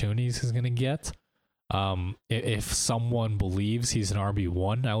opportunities he's going to get, If someone believes he's an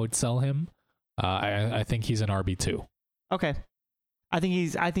RB1, I would sell him. I think he's an RB2. Okay. I think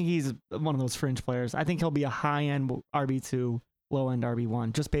he's one of those fringe players. I think he'll be a high-end RB2, low-end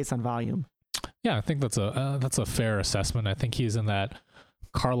RB1, just based on volume. Yeah, I think that's a fair assessment. I think he's in that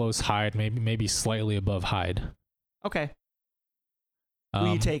Carlos Hyde, maybe slightly above Hyde. Okay. Who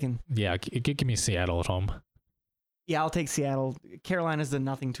are you taking? Yeah, give me Seattle at home. Yeah, I'll take Seattle. Carolina's done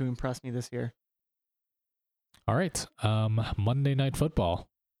nothing to impress me this year. All right. Monday Night Football.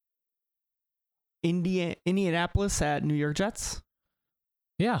 Indianapolis at New York Jets.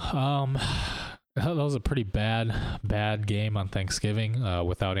 Yeah. That was a pretty bad game on Thanksgiving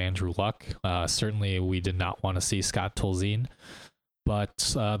without Andrew Luck. Certainly, we did not want to see Scott Tolzien. But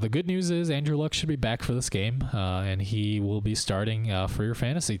the good news is Andrew Luck should be back for this game, and he will be starting for your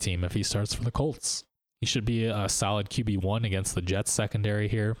fantasy team if he starts for the Colts. He should be a solid QB1 against the Jets secondary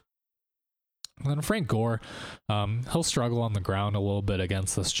here. And then Frank Gore, he'll struggle on the ground a little bit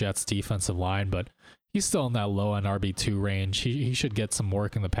against this Jets defensive line, but he's still in that low-end RB2 range. He should get some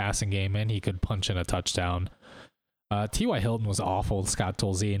work in the passing game, and he could punch in a touchdown. T.Y. Hilton was awful with Scott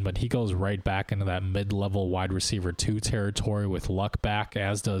Tolzien, but he goes right back into that mid-level wide receiver 2 territory with Luck back,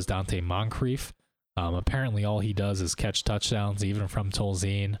 as does Dante Moncrief. Apparently all he does is catch touchdowns, even from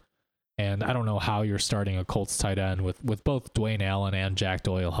Tolzien. And I don't know how you're starting a Colts tight end with both Dwayne Allen and Jack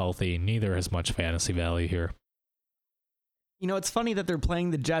Doyle healthy. Neither has much fantasy value here. You know, it's funny that they're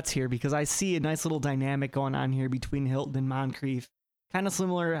playing the Jets here because I see a nice little dynamic going on here between Hilton and Moncrief. Kind of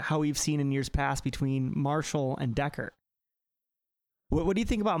similar how we've seen in years past between Marshall and Decker. What do you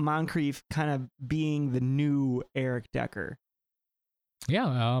think about Moncrief kind of being the new Eric Decker? Yeah,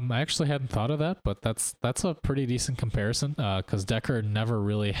 I actually hadn't thought of that, but that's a pretty decent comparison because Decker never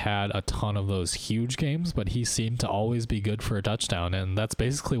really had a ton of those huge games, but he seemed to always be good for a touchdown, and that's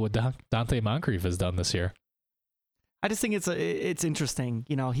basically what Dante Moncrief has done this year. I just think it's interesting.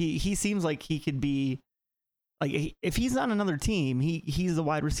 You know, he seems like he could be, like, if he's on another team, he's the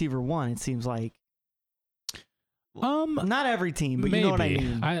wide receiver 1, it seems like. Not every team, but maybe. You know what I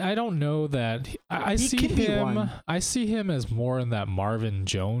mean. I don't know that I see him. I see him as more in that Marvin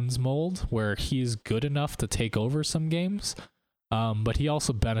Jones mold, where he's good enough to take over some games, but he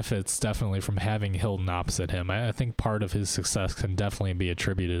also benefits definitely from having Hilton opposite him. I think part of his success can definitely be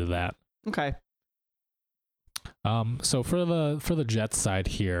attributed to that. Okay. So for the Jets side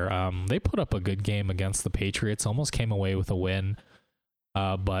here, they put up a good game against the Patriots. Almost came away with a win.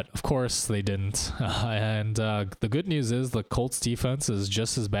 But of course they didn't. And the good news is the Colts defense is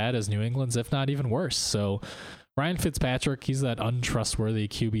just as bad as New England's, if not even worse. So Ryan Fitzpatrick, he's that untrustworthy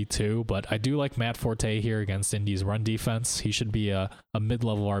QB2, but I do like Matt Forte here against Indy's run defense. He should be a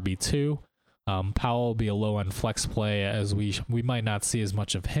mid-level RB2. Powell will be a low-end flex play, as we might not see as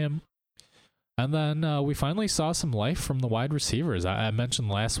much of him. And then we finally saw some life from the wide receivers. I mentioned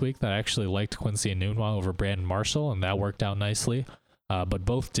last week that I actually liked Quincy Enunwa over Brandon Marshall, and that worked out nicely. But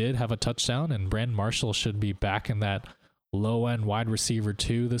both did have a touchdown, and Brandon Marshall should be back in that low-end wide receiver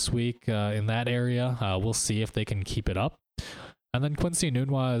 2 this week in that area. We'll see if they can keep it up. And then Quincy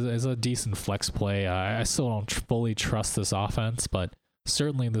Enunwa is a decent flex play. I still don't fully trust this offense, but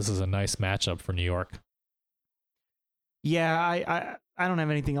certainly this is a nice matchup for New York. Yeah, I don't have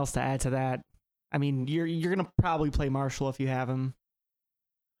anything else to add to that. I mean, you're gonna probably play Marshall if you have him.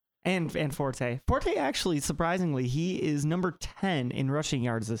 And Forte. Forte, actually, surprisingly, he is number 10 in rushing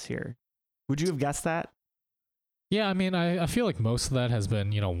yards this year. Would you have guessed that? Yeah, I mean, I feel like most of that has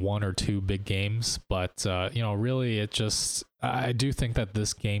been, 1 or 2 big games, but, really I do think that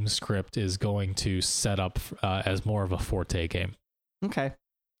this game script is going to set up as more of a Forte game. Okay.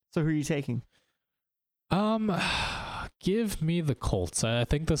 So who are you taking? Give me the Colts. I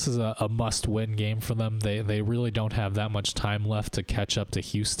think this is a must-win game for them. They really don't have that much time left to catch up to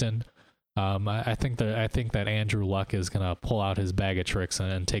Houston. I think that Andrew Luck is gonna pull out his bag of tricks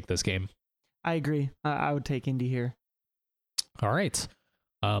and take this game. I agree. I would take Indy here. All right.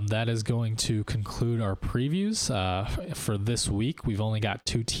 That is going to conclude our previews for this week. We've only got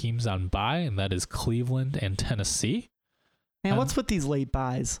 2 teams on bye, and that is Cleveland and Tennessee. Man, what's with these late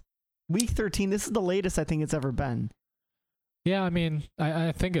buys? Week 13, this is the latest I think it's ever been. Yeah, I mean,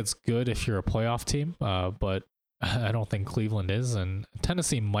 I think it's good if you're a playoff team, but I don't think Cleveland is, and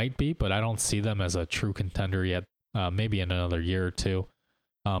Tennessee might be, but I don't see them as a true contender yet, maybe in another year or 2.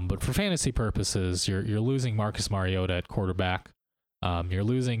 But for fantasy purposes, you're losing Marcus Mariota at quarterback. You're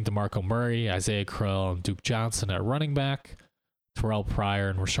losing DeMarco Murray, Isaiah Crowell, and Duke Johnson at running back, Terrell Pryor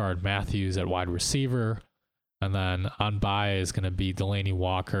and Rashard Matthews at wide receiver. And then on bye is going to be Delaney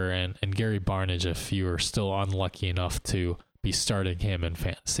Walker and Gary Barnidge if you are still unlucky enough to be starting him in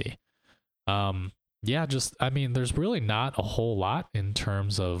fantasy. Yeah, there's really not a whole lot in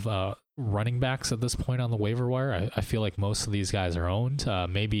terms of running backs at this point on the waiver wire. I feel like most of these guys are owned.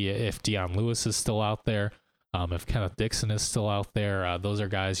 Maybe if Dion Lewis is still out there, if Kenneth Dixon is still out there, those are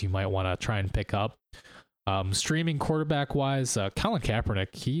guys you might want to try and pick up. Streaming quarterback wise, Colin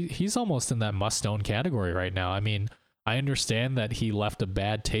Kaepernick, he's almost in that must-own category right now. I mean, I understand that he left a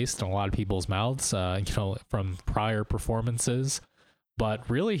bad taste in a lot of people's mouths, from prior performances. But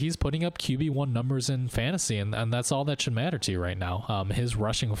really, he's putting up QB1 numbers in fantasy, and that's all that should matter to you right now. His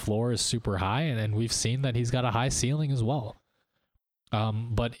rushing floor is super high, and we've seen that he's got a high ceiling as well.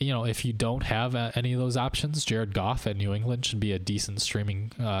 But, if you don't have any of those options, Jared Goff at New England should be a decent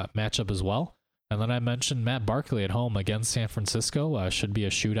streaming matchup as well. And then I mentioned Matt Barkley at home against San Francisco should be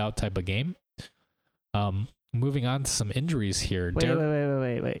a shootout type of game. Moving on to some injuries here.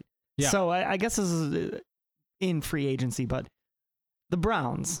 Wait. Yeah. So I guess this is in free agency, but the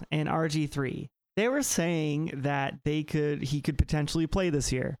Browns and RG3, they were saying that he could potentially play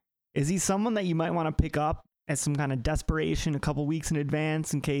this year. Is he someone that you might want to pick up as some kind of desperation a couple weeks in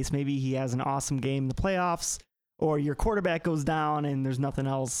advance in case maybe he has an awesome game in the playoffs, or your quarterback goes down and there's nothing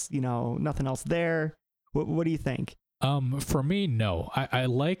else there? What do you think? For me, no. I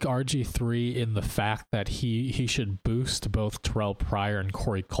like RG3 in the fact that he should boost both Terrell Pryor and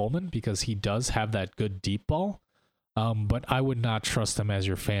Corey Coleman because he does have that good deep ball. But I would not trust him as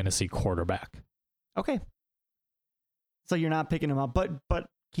your fantasy quarterback. Okay. So you're not picking him up, but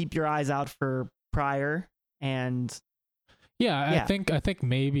keep your eyes out for Pryor and. Yeah, I think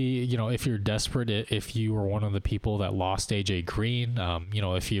maybe, if you're desperate, if you were one of the people that lost AJ Green,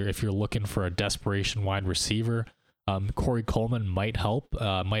 if you're looking for a desperation wide receiver, Corey Coleman might help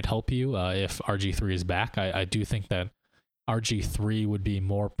you if RG3 is back. I do think that RG3 would be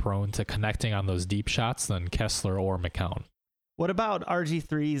more prone to connecting on those deep shots than Kessler or McCown. What about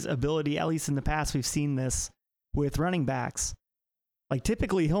RG3's ability? At least in the past, we've seen this with running backs. Like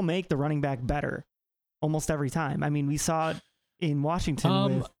typically he'll make the running back better almost every time. I mean, we saw it in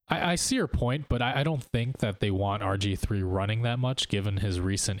Washington. I see your point, but I don't think that they want RG3 running that much given his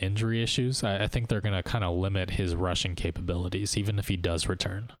recent injury issues. I think they're going to kind of limit his rushing capabilities, even if he does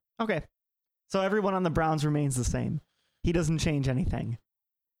return. Okay. So everyone on the Browns remains the same. He doesn't change anything.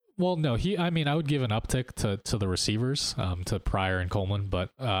 Well, no, I would give an uptick to the receivers, to Pryor and Coleman, but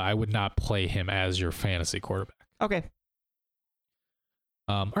I would not play him as your fantasy quarterback. Okay.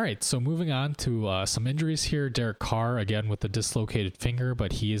 All right, so moving on to some injuries here. Derek Carr, again, with the dislocated finger,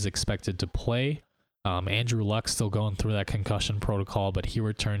 but he is expected to play. Andrew Luck still going through that concussion protocol, but he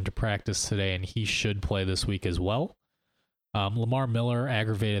returned to practice today, and he should play this week as well. Lamar Miller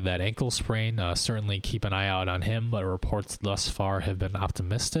aggravated that ankle sprain. Certainly keep an eye out on him, but reports thus far have been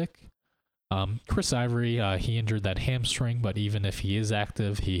optimistic. Chris Ivory, he injured that hamstring, but even if he is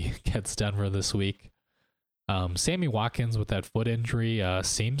active, he gets Denver this week. Sammy Watkins with that foot injury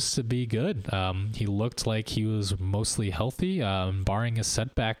seems to be good. He looked like he was mostly healthy. Barring a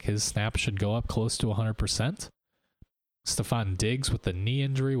setback, his snap should go up close to 100%. Stephon Diggs with the knee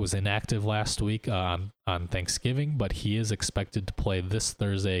injury was inactive last week on Thanksgiving, but he is expected to play this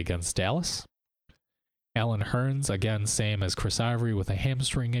Thursday against Dallas. Allen Hurns, again, same as Chris Ivory with a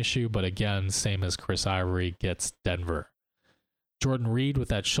hamstring issue, but again, same as Chris Ivory, gets Denver. Jordan Reed with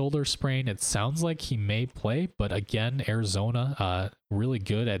that shoulder sprain, it sounds like he may play, but again, Arizona, really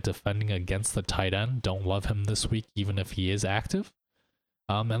good at defending against the tight end. Don't love him this week, even if he is active.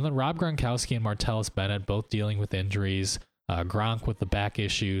 And then Rob Gronkowski and Martellus Bennett both dealing with injuries. Gronk with the back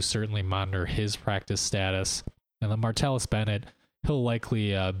issue, certainly monitor his practice status. And then Martellus Bennett, he'll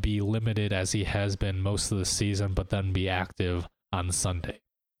likely be limited as he has been most of the season, but then be active on Sunday.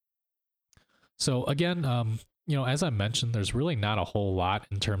 So again, as I mentioned, there's really not a whole lot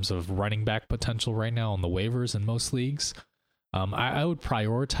in terms of running back potential right now on the waivers in most leagues. I would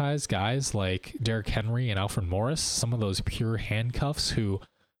prioritize guys like Derrick Henry and Alfred Morris, some of those pure handcuffs who,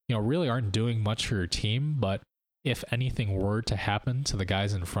 really aren't doing much for your team, but if anything were to happen to the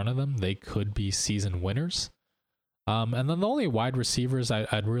guys in front of them, they could be season winners. And then the only wide receivers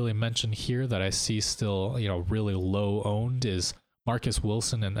I'd really mention here that I see still, really low owned is Marcus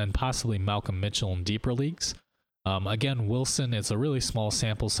Wilson and possibly Malcolm Mitchell in deeper leagues. Again, Wilson, it's a really small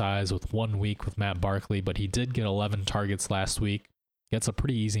sample size with 1 week with Matt Barkley, but he did get 11 targets last week. Gets a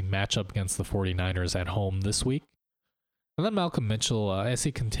pretty easy matchup against the 49ers at home this week. And then Malcolm Mitchell, as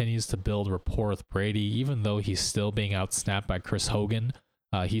he continues to build rapport with Brady, even though he's still being outsnapped by Chris Hogan,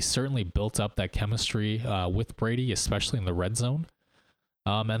 he's certainly built up that chemistry with Brady, especially in the red zone.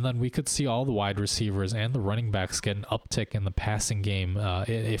 And then we could see all the wide receivers and the running backs get an uptick in the passing game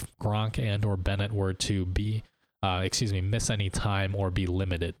if Gronk and or Bennett were to be miss any time or be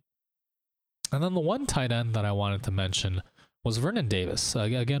limited. And then the one tight end that I wanted to mention was Vernon Davis.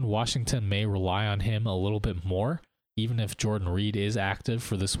 Again, Washington may rely on him a little bit more, even if Jordan Reed is active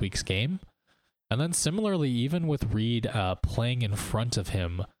for this week's game. And then similarly, even with Reed playing in front of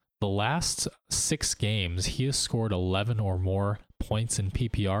him, the last 6 games, he has scored 11 or more points in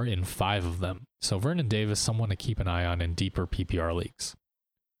PPR in 5 of them. So Vernon Davis, someone to keep an eye on in deeper PPR leagues.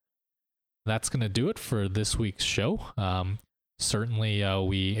 That's going to do it for this week's show. Certainly,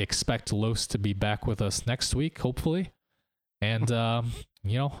 we expect Los to be back with us next week, hopefully. And, Dan,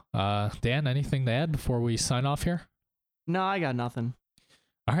 anything to add before we sign off here? No, I got nothing.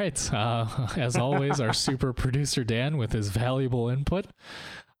 All right. As always, our super producer, Dan, with his valuable input.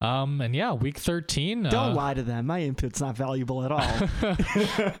 Week 13. Don't lie to them. My input's not valuable at all.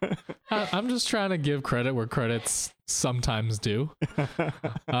 I'm just trying to give credit where credit's sometimes due.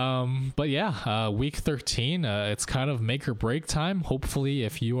 Week 13, it's kind of make or break time. Hopefully,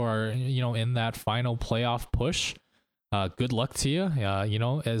 if you are, in that final playoff push, good luck to you.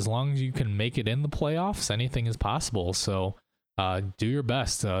 As long as you can make it in the playoffs, anything is possible. So, do your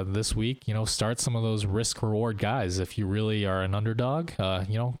best this week. Start some of those risk reward guys. If you really are an underdog,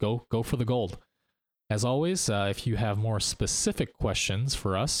 go for the gold. As always, if you have more specific questions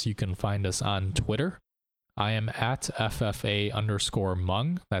for us, you can find us on Twitter. I am at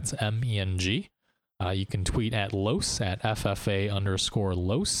FFA_Mung. That's MENG. You can tweet at Los at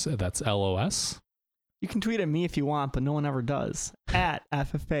FFA_Los. That's LOS. You can tweet at me if you want, but no one ever does. At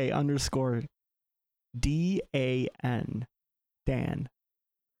FFA_DAN. Dan.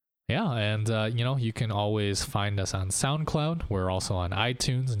 Yeah, and you can always find us on SoundCloud. We're also on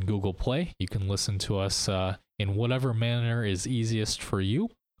iTunes and Google Play. You can listen to us in whatever manner is easiest for you.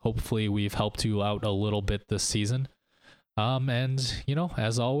 Hopefully we've helped you out a little bit this season.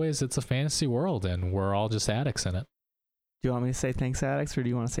 As always, it's a fantasy world, and we're all just addicts in it. Do you want me to say thanks, addicts, or do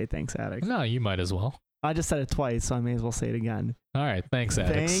you want to say thanks, addicts? No, you might as well. I just said it twice, so I may as well say it again. All right, thanks,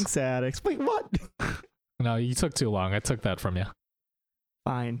 addicts. Thanks, addicts. Wait, what? No, you took too long. I took that from you.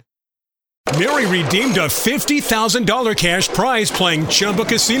 Fine. Mary redeemed a $50,000 cash prize playing Chumba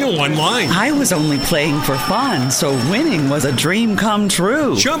Casino online. I was only playing for fun, so winning was a dream come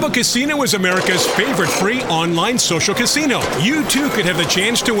true. Chumba Casino is America's favorite free online social casino. You too could have the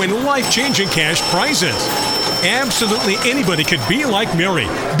chance to win life-changing cash prizes. Absolutely anybody could be like Mary.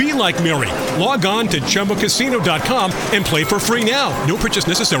 Be like Mary. Log on to ChumbaCasino.com and play for free now. No purchase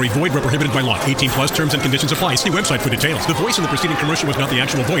necessary. Void where prohibited by law. 18+ terms and conditions apply. See website for details. The voice in the preceding commercial was not the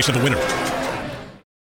actual voice of the winner.